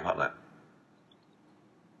for Radio Hot Lap?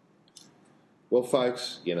 Well,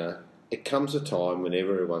 folks, it comes a time in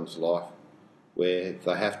everyone's life where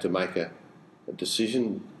they have to make a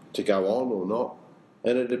decision to go on or not.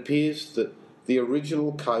 And it appears that the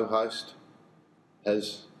original co-host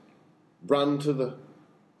has run to the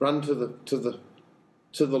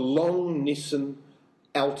long Nissan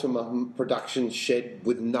Altima production shed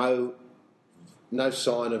with no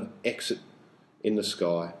sign of exit in the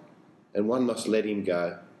sky, and one must let him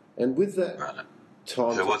go. And with that Right.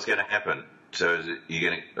 time, So what's going to happen? So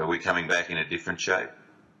are we coming back in a different shape?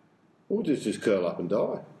 we'll just curl up and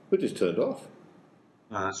die. We're just turned off.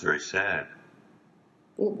 Oh, that's very sad.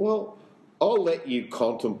 Well, I'll let you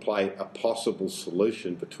contemplate a possible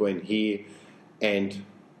solution between here and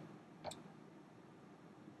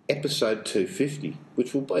episode 250,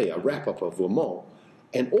 which will be a wrap-up of Le Mans,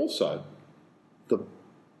 and also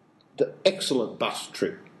the excellent bus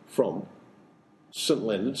trip from St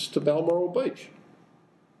Leonard's to Balmoral Beach.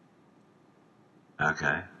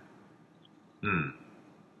 Okay.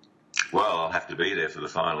 Well, I'll have to be there for the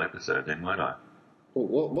final episode then, won't I? Well,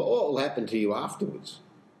 what will happen to you afterwards?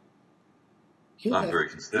 I'm very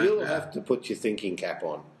concerned You'll now. have to put your thinking cap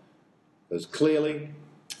on, because clearly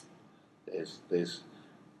there's It's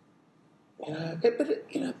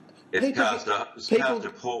people cast get- a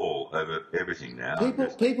pall over everything now.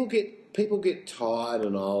 people get tired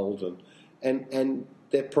and old, and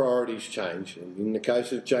their priorities change. And in the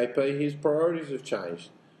case of JP, his priorities have changed.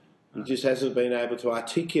 He just hasn't been able to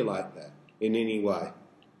articulate that in any way.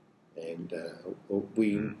 And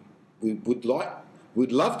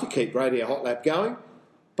we'd love to keep Radio Hot Lap going,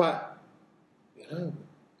 but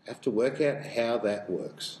have to work out how that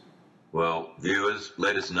works. Well, viewers,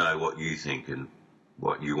 let us know what you think and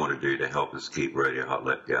what you want to do to help us keep Radio Hot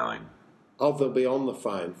Lap going. Oh, they'll be on the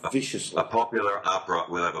phone viciously. We'll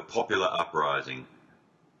have a popular uprising.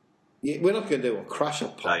 Yeah, we're not going to do a crusher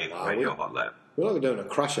poll, Save are we? Radio Hot Lap. We're not going to do a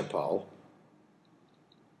crusher poll.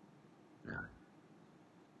 No.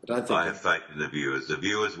 I don't think. I have faith in the viewers. The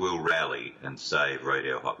viewers will rally and save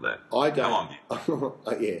Radio Hot Lap. I Come on,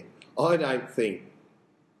 don't. Yeah, I don't think.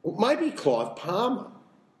 Well, maybe Clive Palmer,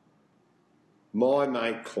 my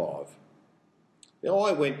mate Clive. Now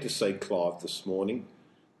I went to see Clive this morning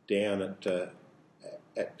down at the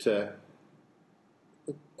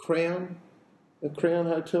Crown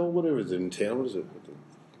Hotel, whatever it is in town. What is it?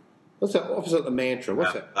 What's that? Opposite the Mantra.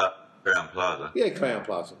 What's that? Crown Plaza. Yeah, Crown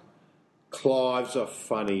Plaza. Clive's a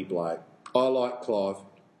funny bloke. I like Clive.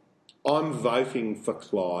 I'm voting for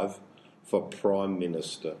Clive for Prime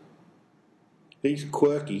Minister. He's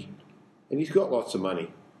quirky and he's got lots of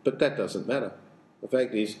money, but that doesn't matter. The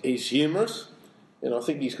fact is, he's humorous, and I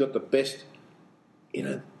think he's got the best,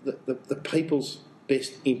 the people's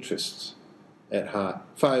best interests at heart.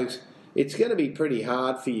 Folks, it's going to be pretty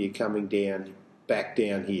hard for you coming back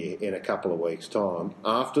down here in a couple of weeks' time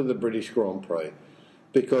after the British Grand Prix,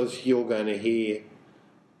 because you're going to hear,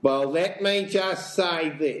 well, let me just say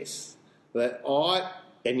this,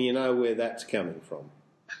 and you know where that's coming from.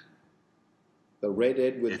 The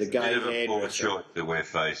redhead with the gay It's a bit of a poor hairdresser. choice that we're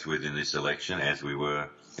faced with in this election, as we were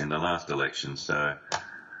in the last election. So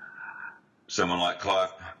someone like Clive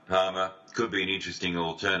Palmer could be an interesting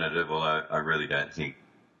alternative, although I really don't think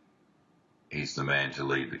he's the man to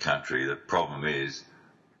lead the country. The problem is,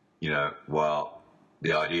 while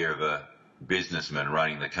the idea of a businessman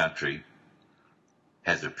running the country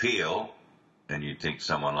has appeal, and you'd think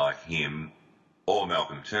someone like him, or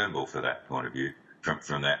Malcolm Turnbull for that point of view,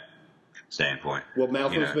 from that standpoint. Well,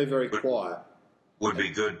 Malcolm's been very quiet. Would be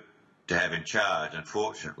good to have in charge.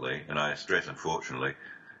 Unfortunately, and I stress unfortunately,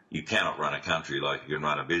 you cannot run a country like you can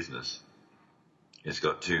run a business. It's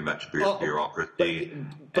got too much bureaucracy.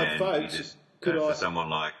 but folks, you just, could for I- someone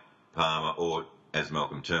like Palmer, or as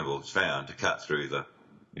Malcolm Turnbull has found, to cut through the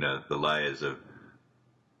layers of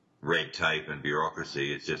red tape and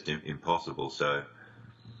bureaucracy, it's just impossible. So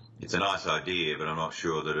it's a nice idea, but I'm not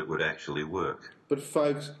sure that it would actually work. But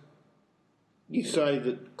folks, you say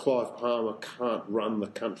that Clive Palmer can't run the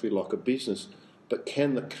country like a business, but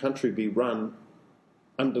can the country be run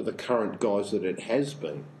under the current guise that it has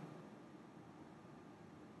been?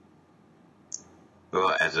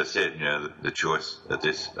 Well, as I said, the choice at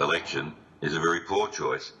this election is a very poor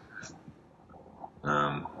choice.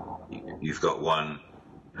 You've got one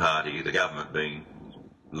party, the government, being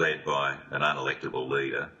led by an unelectable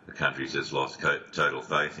leader. The country's just lost total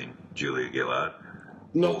faith in Julia Gillard.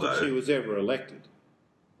 Not that she was ever elected.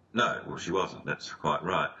 No, well, she wasn't. That's quite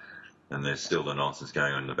right. And there's still the nonsense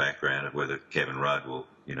going on in the background of whether Kevin Rudd will,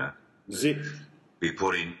 Zip. be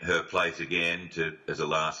put in her place again as a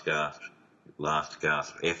last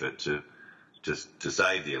gasp effort to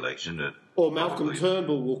save the election. Or Malcolm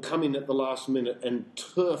Turnbull will come in at the last minute and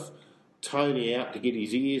turf Tony out to get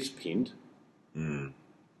his ears pinned.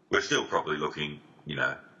 We're still probably looking,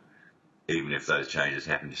 even if those changes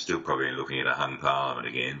happen, you're still probably looking at a hung parliament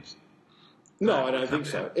again. No, I don't think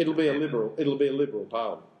so. It'll be a liberal. It'll be a liberal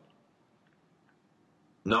parliament.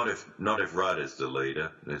 Not if Rudd is the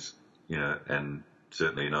leader. There's, and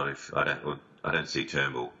certainly not if I don't see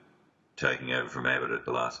Turnbull taking over from Abbott at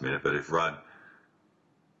the last minute. But if Rudd,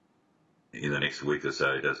 in the next week or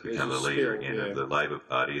so, does become the leader again of the Labor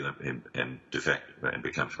Party and de facto and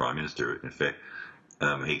becomes Prime Minister, in fact,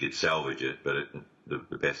 he could salvage it. But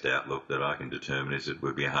the best outlook that I can determine is it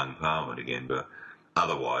would be a hung Parliament again. But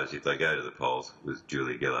otherwise, if they go to the polls with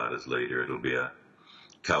Julia Gillard as leader, it'll be a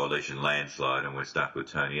coalition landslide, and we're stuck with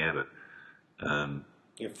Tony Abbott.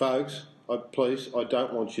 Folks, I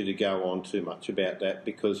don't want you to go on too much about that,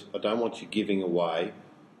 because I don't want you giving away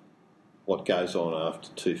what goes on after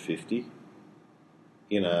 250.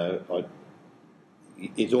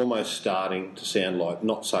 It's almost starting to sound like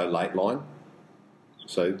not so late line.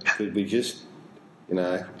 So could we just,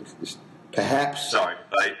 perhaps... Sorry,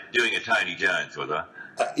 doing a Tony Jones, was I?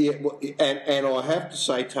 And I have to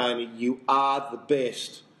say, Tony, you are the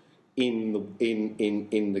best in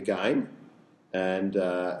the game, and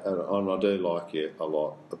I do like you a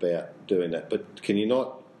lot about doing that. But can you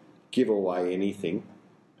not give away anything,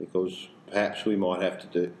 because perhaps we might have to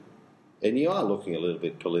do. And you are looking a little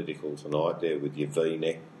bit political tonight there with your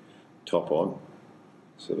V-neck top on.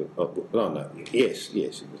 Sort of. Oh no, yes,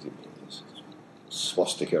 it was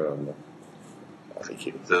swastika on the.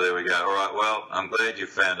 So there we go. All right, well, I'm glad you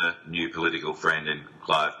found a new political friend in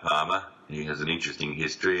Clive Palmer. He has an interesting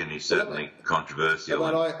history, and he's certainly controversial.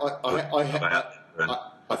 But I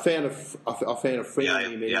found a friend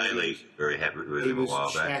in him. Yaley, very happy with him a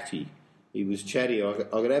while back. He was chatty. I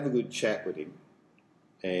could have a good chat with him,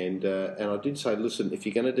 and I did say, listen, if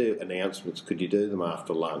you're going to do announcements, could you do them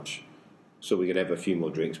after lunch, so we could have a few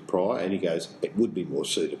more drinks prior? And he goes, it would be more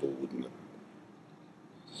suitable, wouldn't it?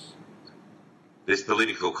 This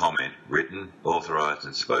political comment, written, authorised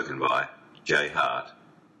and spoken by Jay Hart,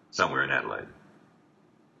 somewhere in Adelaide.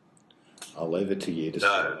 I'll leave it to you to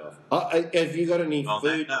start off. Have you got any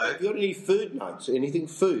food? Have you got any food notes? Anything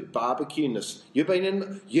food? Barbecue-ness? You've been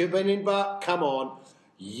in bar. Come on,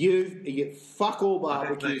 you fuck all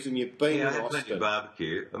barbecues, and you've been in Austin.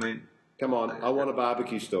 Barbecue. I mean, come on. I want a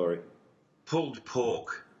barbecue story. Pulled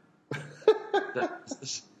pork.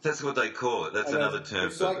 That's what they call it. That's another term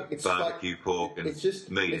for barbecue pork and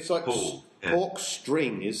meat. It's like pulled. pork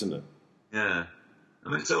string, isn't it? Yeah. I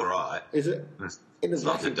mean, it's all right. Is it? It's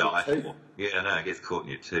not to die for. Yeah, no, it gets caught in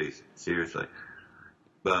your teeth, seriously.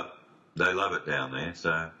 But they love it down there,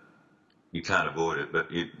 so you can't avoid it. But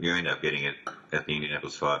you end up getting it at the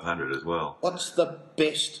Indianapolis 500 as well. What's the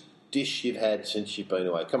best dish you've had since you've been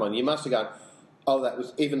away? Come on, you must have gone, that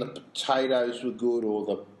was, even the potatoes were good, or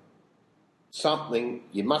the something.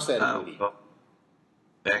 You must have had a well,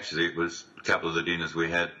 actually, it was a couple of the dinners we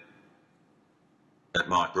had at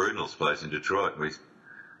Mike Brudenell's place in Detroit.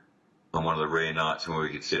 On one of the rare nights when we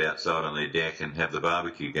could sit outside on their deck and have the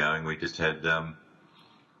barbecue going, we just had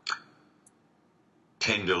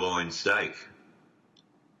tenderloin steak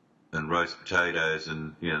and roast potatoes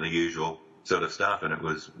and the usual sort of stuff, and it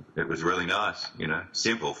was really nice.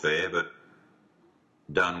 Simple fare, but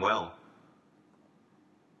done well.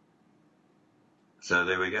 So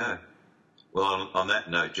there we go. Well, on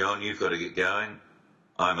that note, John, you've got to get going.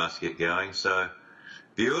 I must get going. So,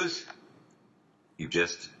 viewers, you've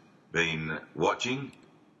just been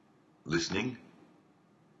listening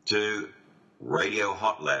to Radio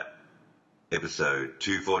Hot Lap, episode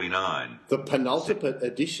 249. The penultimate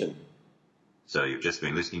edition. So you've just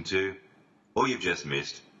been listening to, or you've just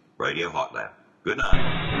missed, Radio Hot Lap. Good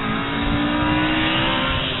night.